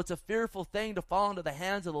people. It's a fearful thing to fall into the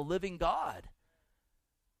hands of the living God.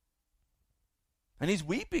 And he's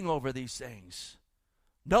weeping over these things.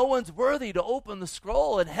 No one's worthy to open the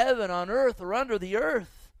scroll in heaven, on earth, or under the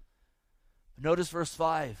earth. Notice verse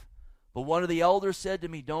 5. But one of the elders said to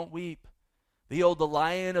me, "Don't weep. Behold, the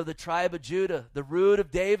Lion of the tribe of Judah, the Root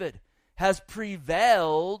of David, has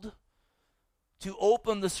prevailed to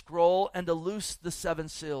open the scroll and to loose the 7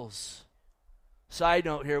 seals." Side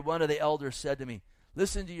note here, one of the elders said to me,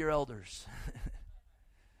 listen to your elders.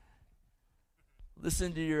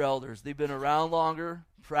 Listen to your elders. They've been around longer,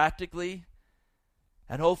 practically.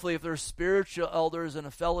 And hopefully if they're spiritual elders in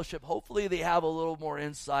a fellowship, hopefully they have a little more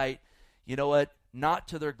insight, not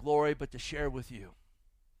to their glory, but to share with you.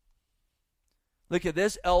 Look at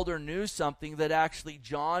this elder knew something that actually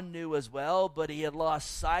John knew as well, but he had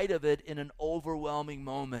lost sight of it in an overwhelming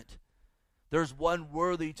moment. There's one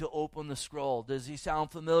worthy to open the scroll. Does he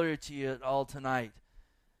sound familiar to you at all tonight?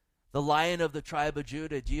 The Lion of the tribe of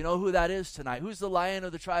Judah. Do you know who that is tonight? Who's the Lion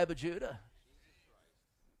of the tribe of Judah?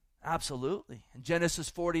 Absolutely. In Genesis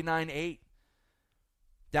 49:8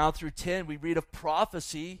 down through 10, we read of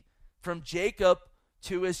prophecy from Jacob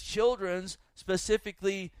to his children's,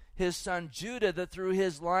 specifically his son Judah, that through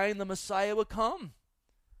his line the Messiah would come.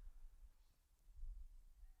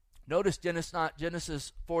 Notice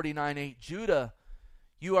Genesis 49:8. Judah,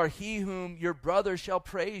 you are he whom your brother shall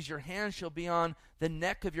praise. Your hand shall be on the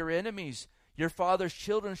neck of your enemies. Your father's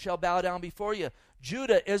children shall bow down before you.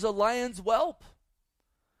 Judah is a lion's whelp.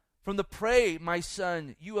 From the prey, my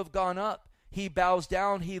son, you have gone up. He bows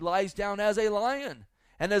down, he lies down as a lion.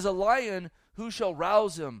 And as a lion, who shall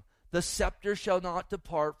rouse him? The scepter shall not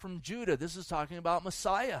depart from Judah. This is talking about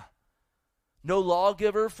Messiah. No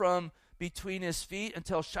lawgiver from between his feet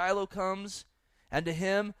until Shiloh comes, and to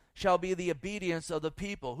him shall be the obedience of the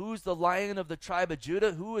people. Who's the Lion of the tribe of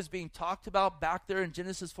Judah? Who is being talked about back there in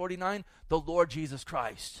Genesis 49? The Lord Jesus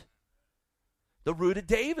Christ. The Root of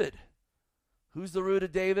David. Who's the Root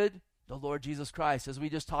of David? The Lord Jesus Christ, as we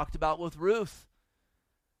just talked about with Ruth.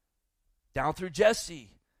 Down through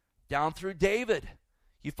Jesse, down through David.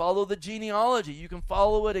 You follow the genealogy. You can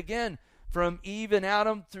follow it again from Eve and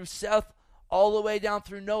Adam through Seth, all the way down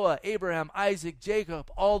through Noah, Abraham, Isaac, Jacob,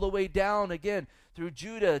 all the way down again through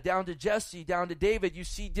Judah, down to Jesse, down to David. You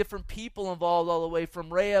see different people involved all the way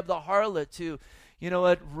from Rahab the harlot to,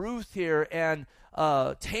 Ruth here and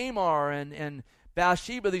Tamar and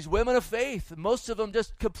Bathsheba, these women of faith. Most of them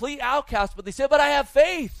just complete outcasts, but they said, but I have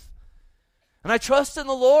faith and I trust in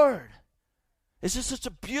the Lord. It's just such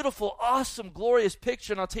a beautiful, awesome, glorious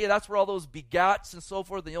picture. And I'll tell you, that's where all those begats and so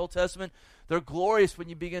forth in the Old Testament, they're glorious when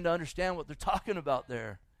you begin to understand what they're talking about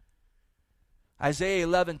there. Isaiah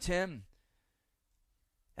 11:10.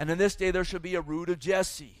 And in this day there shall be a root of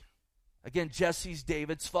Jesse. Again, Jesse's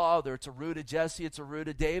David's father. It's a root of Jesse. It's a root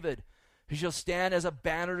of David. He shall stand as a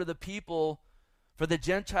banner to the people, for the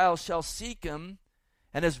Gentiles shall seek him,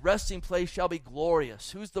 and his resting place shall be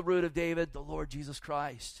glorious. Who's the root of David? The Lord Jesus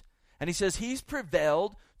Christ. And he says he's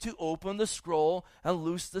prevailed to open the scroll and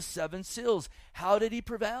loose the 7 seals. How did he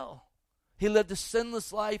prevail? He lived a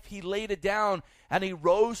sinless life. He laid it down, and he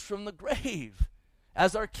rose from the grave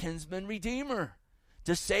as our kinsman redeemer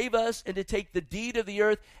to save us and to take the deed of the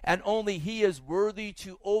earth, and only he is worthy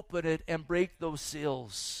to open it and break those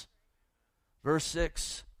seals. Verse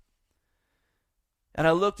 6. And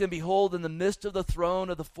I looked, and behold, in the midst of the throne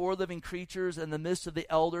of the 4 living creatures, and in the midst of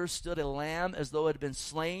the elders, stood a lamb as though it had been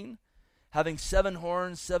slain, having 7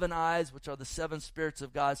 horns, 7 eyes, which are the 7 spirits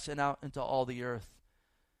of God sent out into all the earth.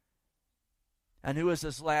 And who is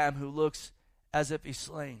this lamb who looks as if he's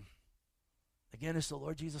slain? Again, it's the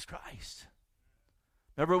Lord Jesus Christ.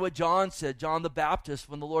 Remember what John said, John the Baptist,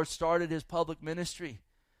 when the Lord started his public ministry.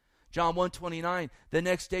 John 1:29, the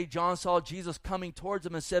next day John saw Jesus coming towards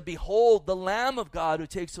him and said, behold, the Lamb of God who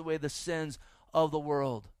takes away the sins of the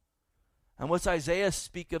world. And what's Isaiah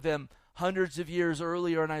speak of him hundreds of years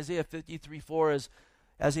earlier in Isaiah 53:4 as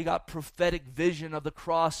as he got prophetic vision of the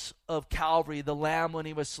cross of Calvary, the Lamb when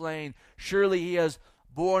he was slain. Surely he has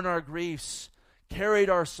borne our griefs, carried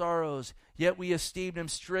our sorrows, yet we esteemed him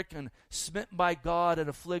stricken, smitten by God, and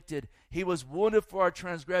afflicted. He was wounded for our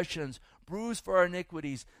transgressions, bruised for our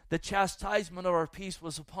iniquities. The chastisement of our peace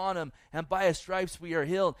was upon him, and by his stripes we are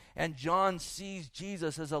healed. And John sees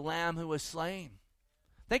Jesus as a lamb who was slain.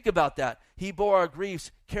 Think about that. He bore our griefs,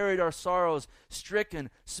 carried our sorrows, stricken,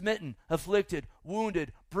 smitten, afflicted,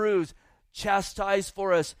 wounded, bruised, chastised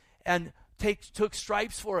for us, and took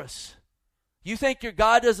stripes for us. You think your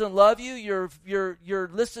God doesn't love you? You're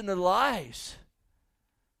listening to lies.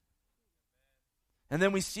 And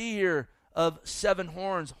then we see here of 7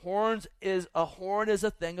 horns. Horn is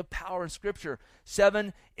a thing of power in Scripture.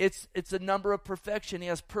 7, it's a number of perfection. He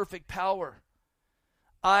has perfect power.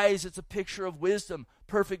 Eyes, it's a picture of wisdom,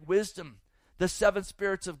 perfect wisdom. The 7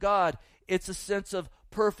 spirits of God, it's a sense of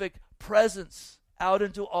perfect presence out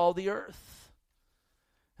into all the earth.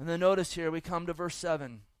 And then notice here, we come to verse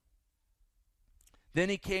 7. Then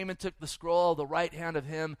he came and took the scroll of the right hand of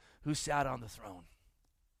him who sat on the throne.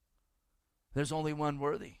 There's only one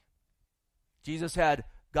worthy. Jesus had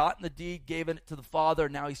gotten the deed, gave it to the Father,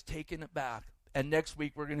 now he's taken it back. And next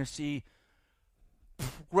week we're going to see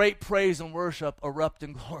great praise and worship erupt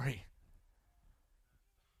in glory.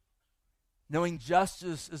 Knowing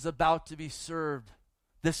justice is about to be served.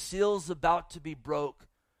 The seal's about to be broke.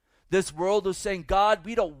 This world is saying, God,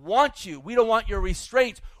 we don't want you. We don't want your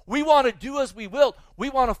restraints. We want to do as we will. We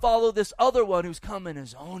want to follow this other one who's come in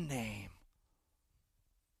his own name.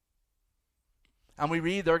 And we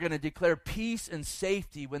read they're going to declare peace and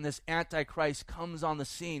safety when this Antichrist comes on the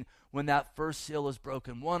scene, when that first seal is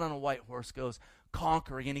broken. One on a white horse goes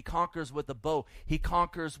conquering, and he conquers with a bow. He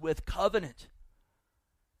conquers with covenant.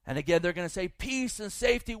 And again, they're going to say peace and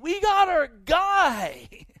safety. We got our guy.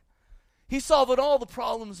 He's solving all the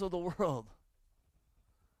problems of the world.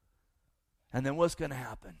 And then what's going to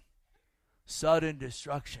happen? Sudden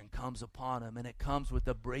destruction comes upon him, and it comes with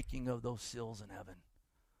the breaking of those seals in heaven.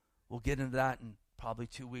 We'll get into that in probably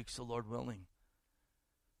 2 weeks, the Lord willing.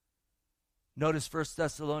 Notice 1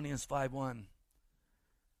 Thessalonians 5:1.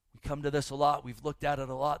 We come to this a lot. We've looked at it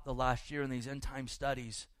a lot the last year in these end time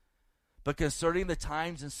studies. But concerning the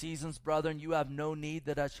times and seasons, brethren, you have no need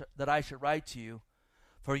that I should write to you.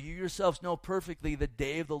 For you yourselves know perfectly the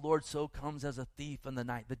day of the Lord so comes as a thief in the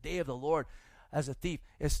night. The day of the Lord as a thief.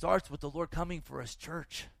 It starts with the Lord coming for his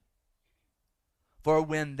church. For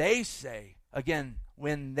when they say, again,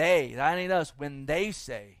 when they, that ain't us, when they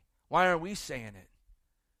say, why aren't we saying it?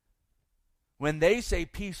 When they say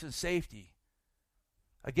peace and safety,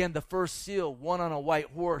 again, the first seal, one on a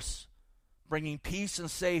white horse, bringing peace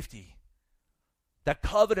and safety. That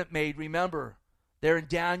covenant made, remember, there in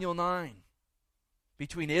Daniel 9,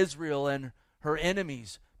 between Israel and her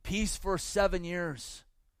enemies, peace for 7 years.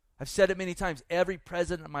 I've said it many times. Every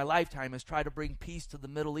president in my lifetime has tried to bring peace to the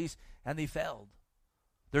Middle East, and they failed.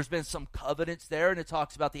 There's been some covenants there, and it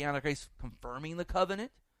talks about the Antichrist confirming the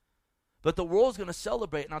covenant. But the world's going to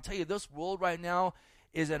celebrate, and I'll tell you, this world right now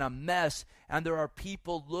is in a mess, and there are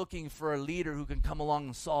people looking for a leader who can come along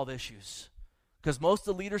and solve issues. Because most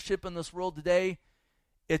of the leadership in this world today,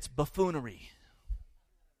 it's buffoonery.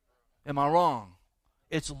 Am I wrong?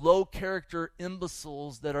 It's low-character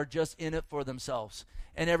imbeciles that are just in it for themselves.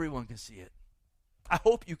 And everyone can see it. I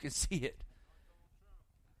hope you can see it.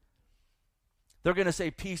 They're going to say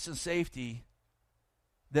peace and safety.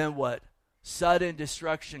 Then what? Sudden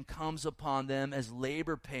destruction comes upon them as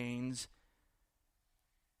labor pains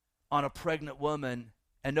on a pregnant woman.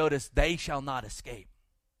 And notice, they shall not escape.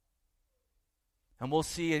 And we'll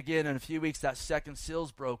see again in a few weeks that second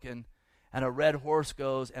seal's broken, and a red horse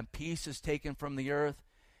goes, and peace is taken from the earth,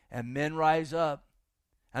 and men rise up,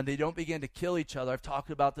 and they don't begin to kill each other. I've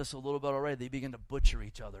talked about this a little bit already. They begin to butcher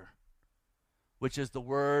each other, which is the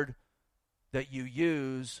word that you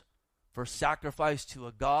use for sacrifice to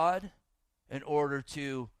a god in order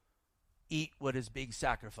to eat what is being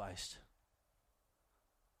sacrificed.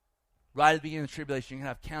 Right at the beginning of the tribulation, you're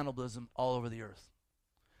going to have cannibalism all over the earth.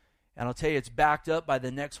 And I'll tell you, it's backed up by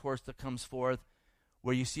the next horse that comes forth,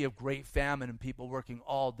 where you see a great famine and people working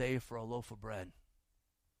all day for a loaf of bread.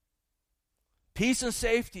 Peace and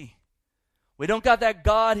safety. We don't got that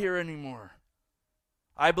God here anymore.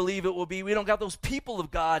 I believe it will be, we don't got those people of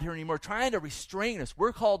God here anymore trying to restrain us.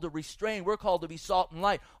 We're called to restrain. We're called to be salt and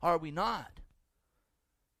light. Are we not?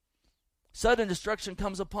 Sudden destruction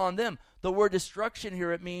comes upon them. The word destruction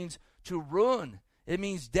here, it means to ruin. It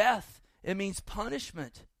means death. It means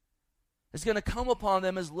punishment. It's going to come upon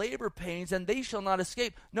them as labor pains, and they shall not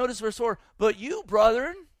escape. Notice verse 4, but you,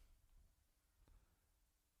 brethren,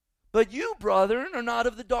 But you, brethren, are not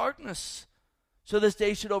of the darkness, so this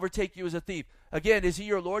day should overtake you as a thief. Again, is he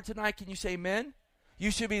your Lord tonight? Can you say amen? You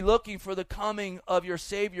should be looking for the coming of your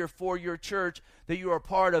Savior for your church that you are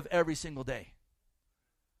part of every single day.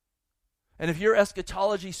 And if your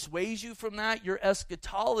eschatology sways you from that, your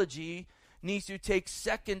eschatology needs to take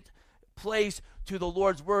second place to the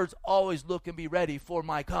Lord's words, always look and be ready for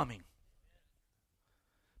my coming.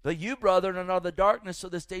 But you, brethren, are not of the darkness, so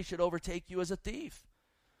this day should overtake you as a thief.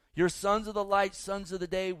 You're sons of the light, sons of the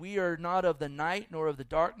day. We are not of the night, nor of the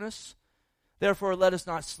darkness. Therefore, let us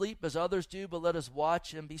not sleep as others do, but let us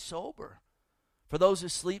watch and be sober. For those who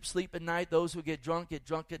sleep, sleep at night. Those who get drunk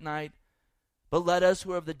at night. But let us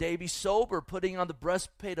who are of the day be sober, putting on the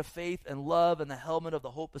breastplate of faith and love and the helmet of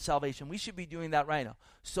the hope of salvation. We should be doing that right now.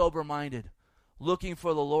 Sober-minded, looking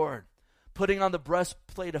for the Lord, putting on the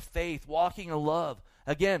breastplate of faith, walking in love.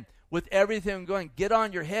 Again, with everything going, get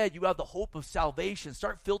on your head. You have the hope of salvation.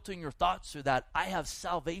 Start filtering your thoughts through that. I have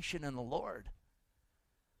salvation in the Lord.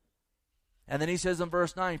 And then he says in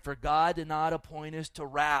verse 9, for God did not appoint us to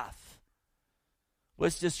wrath.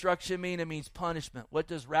 What's destruction mean? It means punishment. What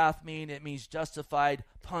does wrath mean? It means justified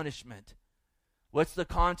punishment. What's the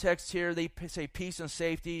context here? They say peace and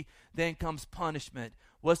safety, then comes punishment.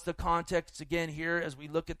 What's the context again here as we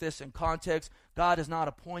look at this in context? God has not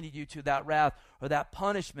appointed you to that wrath or that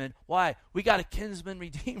punishment. Why? We got a kinsman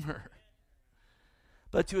redeemer.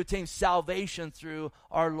 But to attain salvation through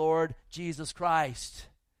our Lord Jesus Christ,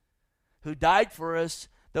 who died for us,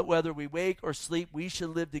 that whether we wake or sleep, we should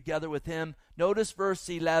live together with him. Notice verse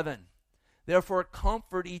 11. Therefore,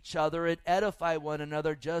 comfort each other and edify one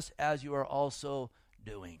another, just as you are also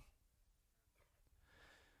doing.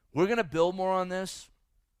 We're going to build more on this.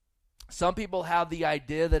 Some people have the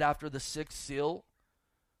idea that after the sixth seal,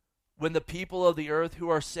 when the people of the earth who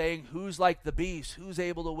are saying, who's like the beast, who's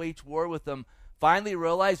able to wage war with them, finally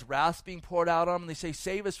realize wrath's being poured out on them, and they say,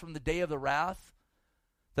 save us from the day of the wrath,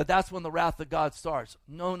 that's when the wrath of God starts.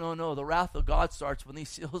 No. The wrath of God starts when these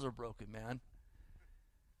seals are broken, man.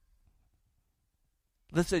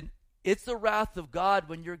 Listen, it's the wrath of God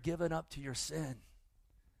when you're given up to your sin.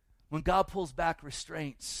 When God pulls back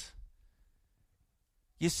restraints.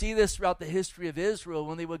 You see this throughout the history of Israel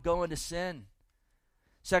when they would go into sin.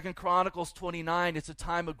 2 Chronicles 29, it's a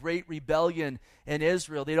time of great rebellion in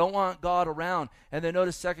Israel. They don't want God around. And then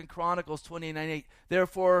notice 2 Chronicles 29:8.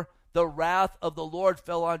 Therefore, the wrath of the Lord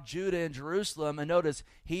fell on Judah and Jerusalem. And notice,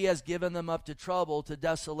 he has given them up to trouble, to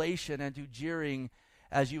desolation, and to jeering,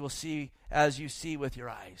 as you see with your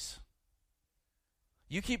eyes.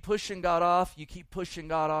 You keep pushing God off. You keep pushing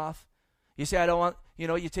God off. You say, I don't want,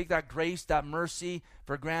 you take that grace, that mercy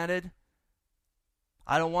for granted.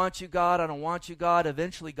 I don't want you, God. I don't want you, God.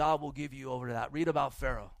 Eventually, God will give you over to that. Read about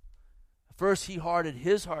Pharaoh. First, he hardened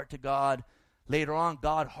his heart to God. Later on,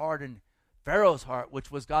 God hardened Pharaoh's heart, which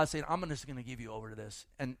was God saying, I'm just going to give you over to this.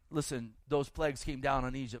 And listen, those plagues came down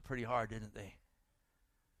on Egypt pretty hard, didn't they?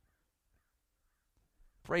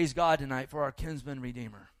 Praise God tonight for our kinsman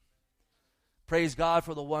redeemer. Praise God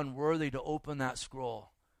for the one worthy to open that scroll.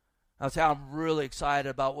 That's how I'm really excited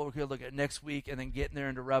about what we're going to look at next week, and then getting there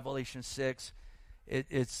into Revelation 6.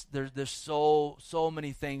 There's so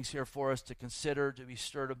many things here for us to consider, to be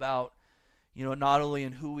stirred about, not only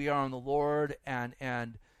in who we are in the Lord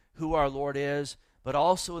and who our Lord is, but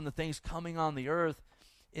also in the things coming on the earth,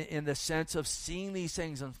 in the sense of seeing these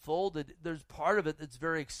things unfolded. There's part of it that's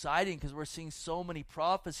very exciting because we're seeing so many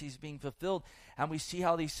prophecies being fulfilled, and we see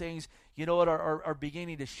how these things, are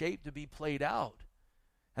beginning to shape, to be played out.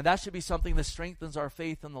 And that should be something that strengthens our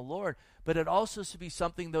faith in the Lord. But it also should be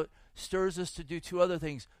something that stirs us to do two other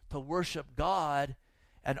things: to worship God,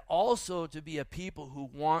 and also to be a people who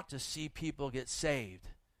want to see people get saved.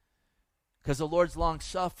 Because the Lord's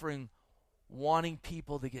long-suffering, wanting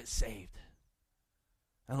people to get saved.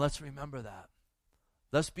 And let's remember that.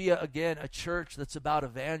 Let's be, again, a church that's about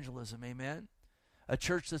evangelism, amen? A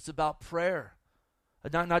church that's about prayer.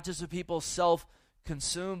 Not just of people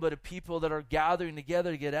self-consumed, but of people that are gathering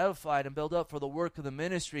together to get edified and build up for the work of the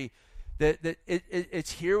ministry. That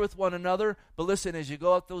it's here with one another. But listen, as you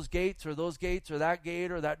go out those gates or that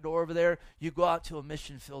gate or that door over there, you go out to a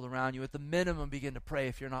mission field around you. At the minimum, begin to pray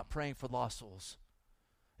if you're not praying for lost souls.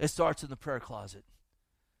 It starts in the prayer closet.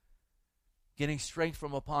 Getting strength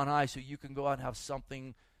from upon high so you can go out and have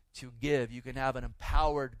something to give. You can have an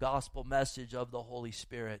empowered gospel message of the Holy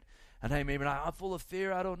Spirit. And hey, maybe I'm full of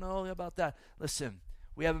fear. I don't know about that. Listen,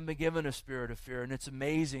 we haven't been given a spirit of fear, and it's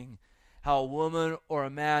amazing how a woman or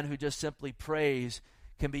a man who just simply prays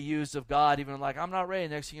can be used of God, even like, I'm not ready.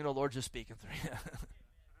 Next thing you know, Lord's just speaking through you.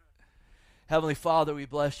 Heavenly Father, we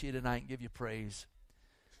bless you tonight and give you praise.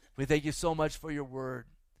 We thank you so much for your word.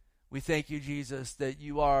 We thank you, Jesus, that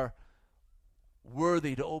you are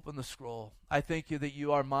worthy to open the scroll. I thank you that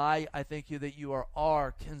you are I thank you that you are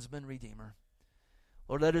our kinsman redeemer.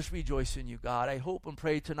 Lord, let us rejoice in you, God. I hope and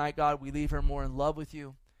pray tonight, God, we leave here more in love with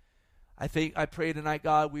you. I pray tonight,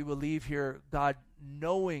 God, we will leave here, God,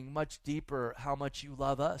 knowing much deeper how much you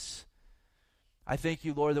love us. I thank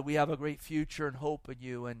you, Lord, that we have a great future and hope in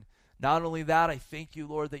you. And not only that, I thank you,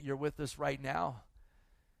 Lord, that you're with us right now.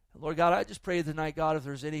 And Lord God, I just pray tonight, God, if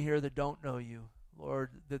there's any here that don't know you, Lord,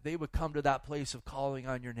 that they would come to that place of calling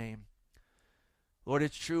on your name. Lord,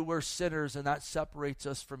 it's true we're sinners and that separates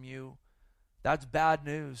us from you. That's bad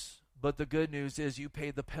news. But the good news is you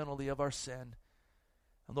paid the penalty of our sin.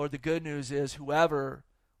 And Lord, the good news is whoever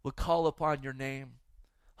would call upon your name,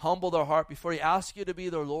 humble their heart before you, ask you to be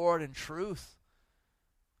their Lord in truth.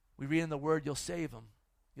 We read in the word, you'll save them.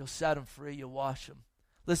 You'll set them free. You'll wash them.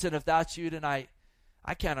 Listen, if that's you tonight,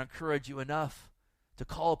 I can't encourage you enough to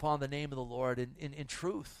call upon the name of the Lord in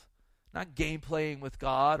truth. Not game playing with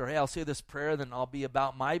God or, hey, I'll say this prayer, then I'll be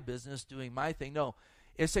about my business, doing my thing. No,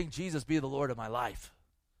 it's saying, Jesus, be the Lord of my life.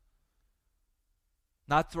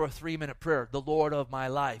 Not through a 3-minute prayer. The Lord of my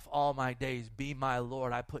life, all my days, be my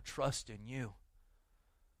Lord. I put trust in you.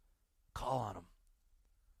 Call on him.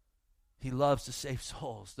 He loves to save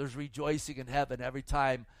souls. There's rejoicing in heaven every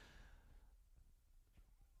time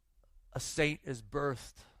a saint is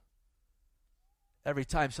birthed. Every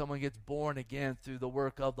time someone gets born again through the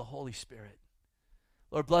work of the Holy Spirit.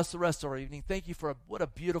 Lord, bless the rest of our evening. Thank you for what a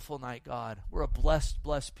beautiful night, God. We're a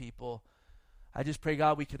blessed people. I just pray,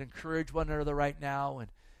 God, we can encourage one another right now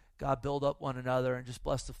and, God, build up one another and just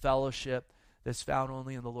bless the fellowship that's found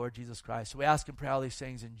only in the Lord Jesus Christ. So we ask and pray all these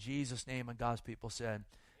things in Jesus' name, and God's people said,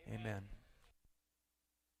 amen.